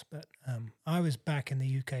across. But I was back in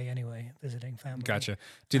the UK anyway, visiting family. Gotcha.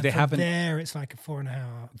 Do And they from have there? It's like a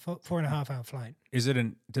 4.5 hour flight. Is it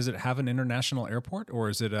does it have an international airport, or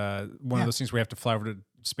is it one of those things where you have to fly over to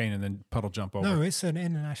Spain and then puddle jump over? No, it's an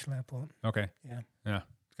international airport. Okay. Yeah.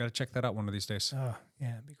 Got to check that out one of these days. Oh,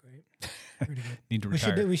 yeah, it'd be great. Pretty good. Need to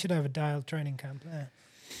retire. We should have a dialed training camp there.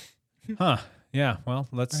 Huh. Yeah. Well,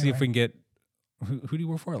 let's see if Anyway. we can get. Who do you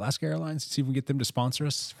work for? Alaska Airlines? See if we can get them to sponsor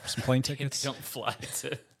us for some plane tickets. Don't fly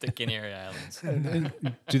to the Canary Islands.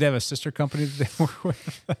 Do they have a sister company that they work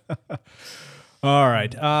with? All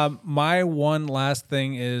right. My one last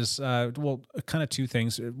thing is, kind of two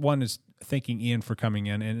things. One is thanking Ian for coming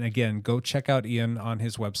in. And again, go check out Ian on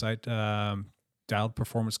his website,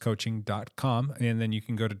 dialedperformancecoaching.com. And then you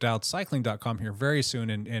can go to dialedcycling.com here very soon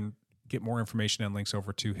and get more information and links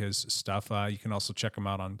over to his stuff. You can also check him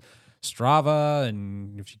out on Strava,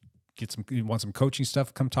 and if you want some coaching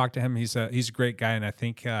stuff, come talk to him. He's a great guy, and I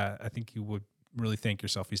think you would really thank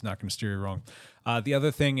yourself. He's not going to steer you wrong. The other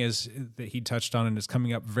thing is that he touched on, and is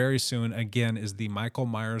coming up very soon again, is the Michael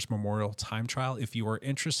Myers Memorial Time Trial. If you are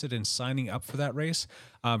interested in signing up for that race,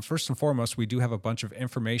 first and foremost, we do have a bunch of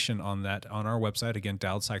information on that on our website. Again,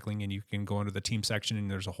 Dialed Cycling, and you can go into the team section, and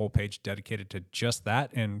there's a whole page dedicated to just that.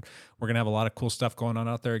 And we're going to have a lot of cool stuff going on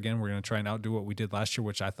out there. Again, we're going to try and outdo what we did last year,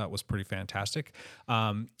 which I thought was pretty fantastic.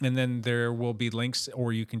 And then there will be links,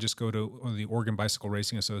 or you can just go to the Oregon Bicycle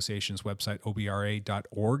Racing Association's website,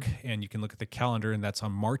 obra.org, and you can look at the calendar, and that's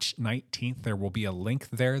on March 19th. There will be a link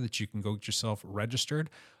there that you can go get yourself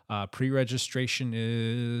registered. Pre-registration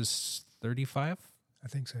is $35. I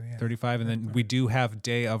think so, yeah. 35, and then we do have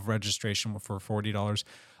day of registration for $40.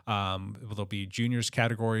 There'll be juniors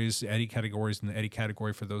categories, Eddie categories, and the Eddie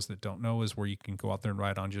category, for those that don't know, is where you can go out there and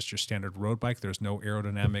ride on just your standard road bike. There's no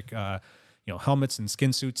aerodynamic helmets and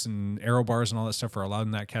skin suits and aero bars and all that stuff are allowed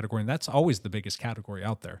in that category. And that's always the biggest category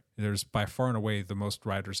out there. There's by far and away the most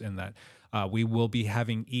riders in that. We will be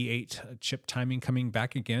having E8 chip timing coming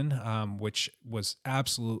back again, which was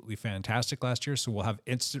absolutely fantastic last year. So we'll have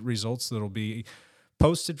instant results that'll be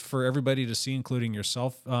posted for everybody to see, including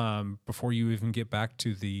yourself, before you even get back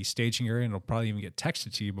to the staging area. And it'll probably even get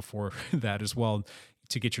texted to you before that as well,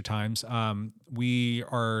 to get your times. We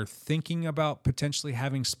are thinking about potentially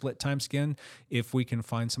having split times again if we can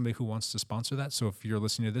find somebody who wants to sponsor that. So if you're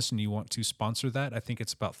listening to this and you want to sponsor that, I think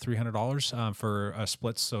it's about $300 for a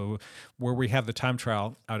split. So where we have the time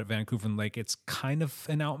trial out at Vancouver Lake, it's kind of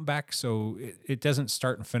an out and back. So it doesn't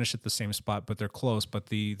start and finish at the same spot, but they're close. But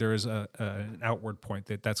there is an outward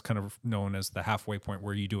point that's kind of known as the halfway point,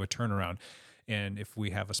 where you do a turnaround. And if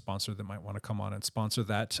we have a sponsor that might want to come on and sponsor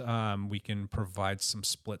that, we can provide some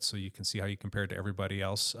splits so you can see how you compare to everybody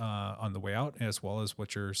else on the way out, as well as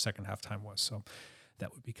what your second half time was. So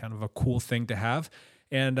that would be kind of a cool thing to have.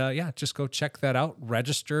 And just go check that out,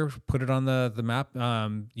 register, put it on the map.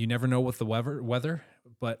 You never know with the weather,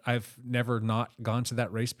 but I've never not gone to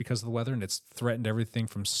that race because of the weather, and it's threatened everything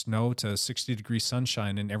from snow to 60-degree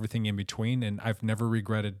sunshine and everything in between. And I've never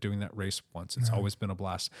regretted doing that race once. It's always been a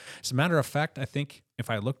blast. As a matter of fact, I think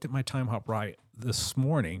if I looked at my time hop right this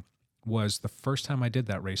morning, was the first time I did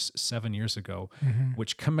that race 7 years ago,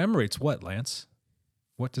 which commemorates what, Lance?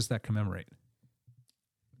 What does that commemorate?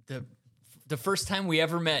 The first time we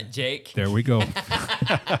ever met, Jake. There we go.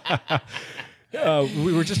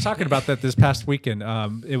 We were just talking about that this past weekend.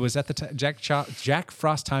 It was at the Jack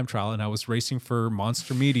Frost time trial, and I was racing for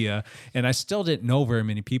Monster Media, and I still didn't know very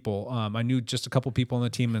many people. I knew just a couple people on the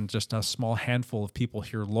team and just a small handful of people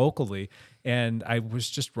here locally. And I was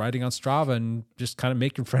just riding on Strava and just kind of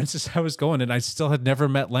making friends as I was going. And I still had never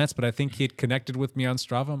met Lance, but I think he had connected with me on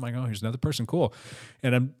Strava. I'm like, oh, here's another person. Cool.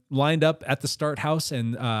 And I'm lined up at the start house,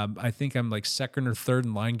 and I think I'm like second or third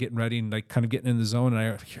in line, getting ready and like kind of getting in the zone. And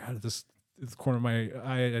I hear out of the corner of my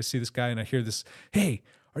eye, I see this guy, and I hear this, "Hey,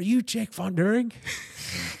 are you Jake Von During?"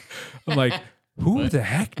 I'm like, who the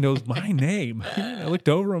heck knows my name? I looked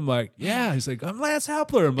over, I'm like, yeah. He's like, I'm Lance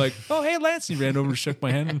Hapler. I'm like, oh, hey, Lance. He ran over and shook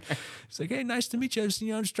my hand. And he's like, hey, nice to meet you. I've seen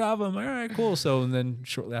you on Strava. I'm like, all right, cool. So, and then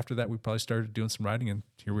shortly after that, we probably started doing some riding, and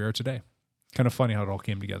here we are today. Kind of funny how it all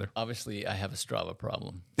came together. Obviously, I have a Strava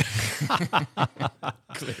problem.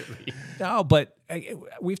 Clearly. No, but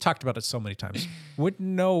we've talked about it so many times. Wouldn't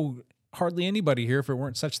know hardly anybody here if it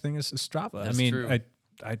weren't such thing as Strava. That's I mean, true.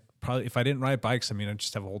 I probably, if I didn't ride bikes, I mean, I'd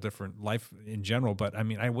just have a whole different life in general. But I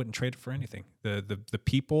mean, I wouldn't trade it for anything. The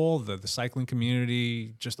people, the cycling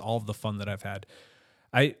community, just all of the fun that I've had.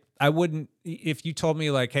 I wouldn't, if you told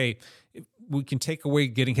me like, hey, we can take away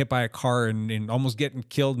getting hit by a car and almost getting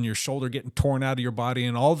killed and your shoulder getting torn out of your body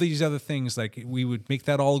and all these other things, like we would make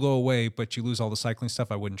that all go away, but you lose all the cycling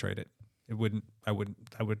stuff, I wouldn't trade it. I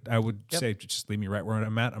would say just leave me right where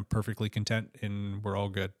I'm at. I'm perfectly content and we're all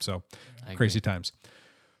good. So crazy times.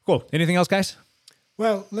 Cool. Anything else, guys?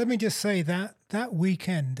 Well, let me just say that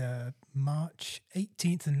weekend, March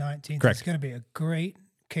 18th and 19th, Correct. is going to be a great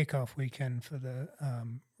kickoff weekend for the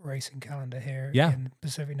racing calendar here Yeah. in the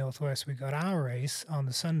Pacific Northwest. We got our race on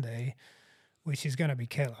the Sunday, which is going to be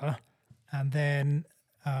killer. And then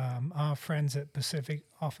our friends at Pacific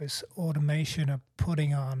Office Automation are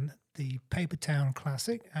putting on the Paper Town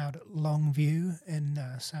Classic out at Longview in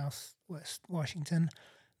Southwest Washington.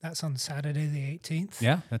 That's on Saturday the 18th.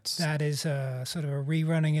 Yeah, that is sort of a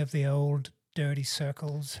rerunning of the old Dirty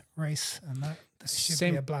Circles race, and that should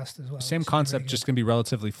be a blast as well. Same It's concept, really just going to be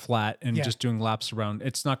relatively flat and Yeah. just doing laps around.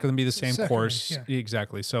 It's not going to be the same circuit course. race, yeah.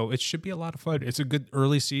 Exactly. So it should be a lot of fun. It's a good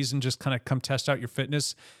early season. Just kind of come test out your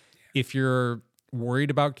fitness. If you're worried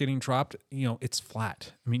about getting dropped, it's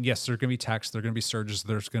flat. I mean, yes, there are going to be tacks, there are going to be surges,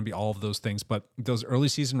 there's going to be all of those things. But those early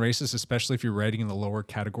season races, especially if you're riding in the lower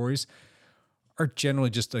categories, are generally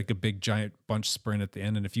just like a big giant bunch sprint at the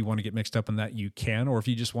end. And if you want to get mixed up in that, you can. Or if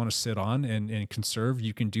you just want to sit on and conserve,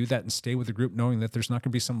 you can do that and stay with the group knowing that there's not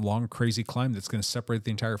going to be some long, crazy climb that's going to separate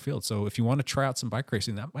the entire field. So if you want to try out some bike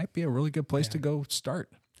racing, that might be a really good place to go start.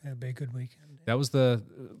 It'll be a good weekend. That was the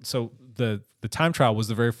time trial was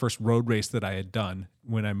the very first road race that I had done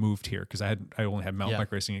when I moved here, because I only had mountain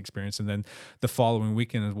bike racing experience, and then the following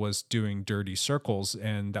weekend was doing Dirty Circles,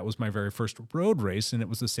 and that was my very first road race, and it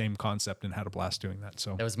was the same concept and had a blast doing that.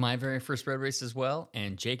 So that was my very first road race as well,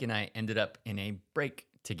 and Jake and I ended up in a break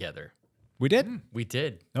together. We did? We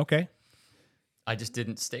did. Okay. I just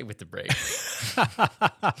didn't stay with the break.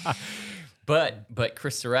 But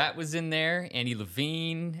Chris Surratt was in there, Andy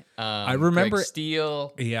Levine, I remember Greg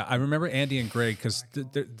Steele. Yeah, I remember Andy and Greg because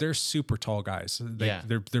they're super tall guys.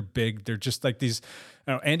 They're big. They're just like these.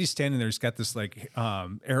 Andy's standing there. He's got this like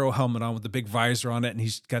aero helmet on with the big visor on it, and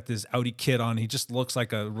he's got this Audi kit on. He just looks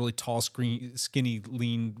like a really tall, skinny,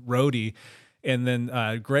 lean roadie. And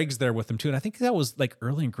then Greg's there with him too. And I think that was like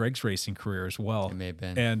early in Greg's racing career as well. It may have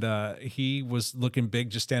been. And he was looking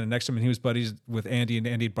big just standing next to him. And he was buddies with Andy, and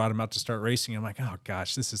Andy brought him out to start racing. I'm like, oh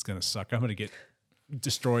gosh, this is going to suck. I'm going to get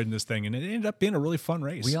destroyed in this thing. And it ended up being a really fun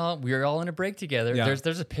race. We were all in a break together. Yeah.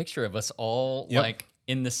 There's a picture of us all like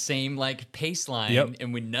in the same like pace line.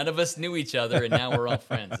 And none of us knew each other. And now we're all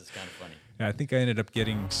friends. It's kind of funny. Yeah, I think I ended up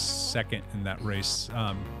getting second in that race.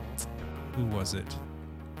 Who was it?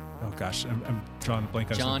 Oh gosh, I'm drawing a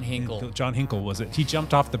blank on John Hinkle. John Hinkle was it? He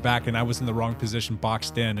jumped off the back, and I was in the wrong position,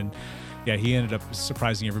 boxed in, and yeah, he ended up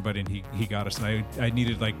surprising everybody, and he got us. And I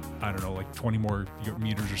needed like 20 more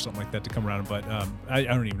meters or something like that to come around him. But I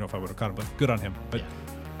don't even know if I would have caught him. But good on him. But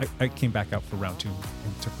I came back out for round 2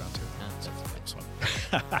 and took round 2. So that was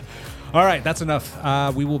fun. All right, that's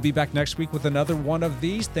enough. We will be back next week with another one of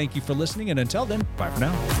these. Thank you for listening, and until then, bye for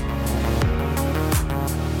now.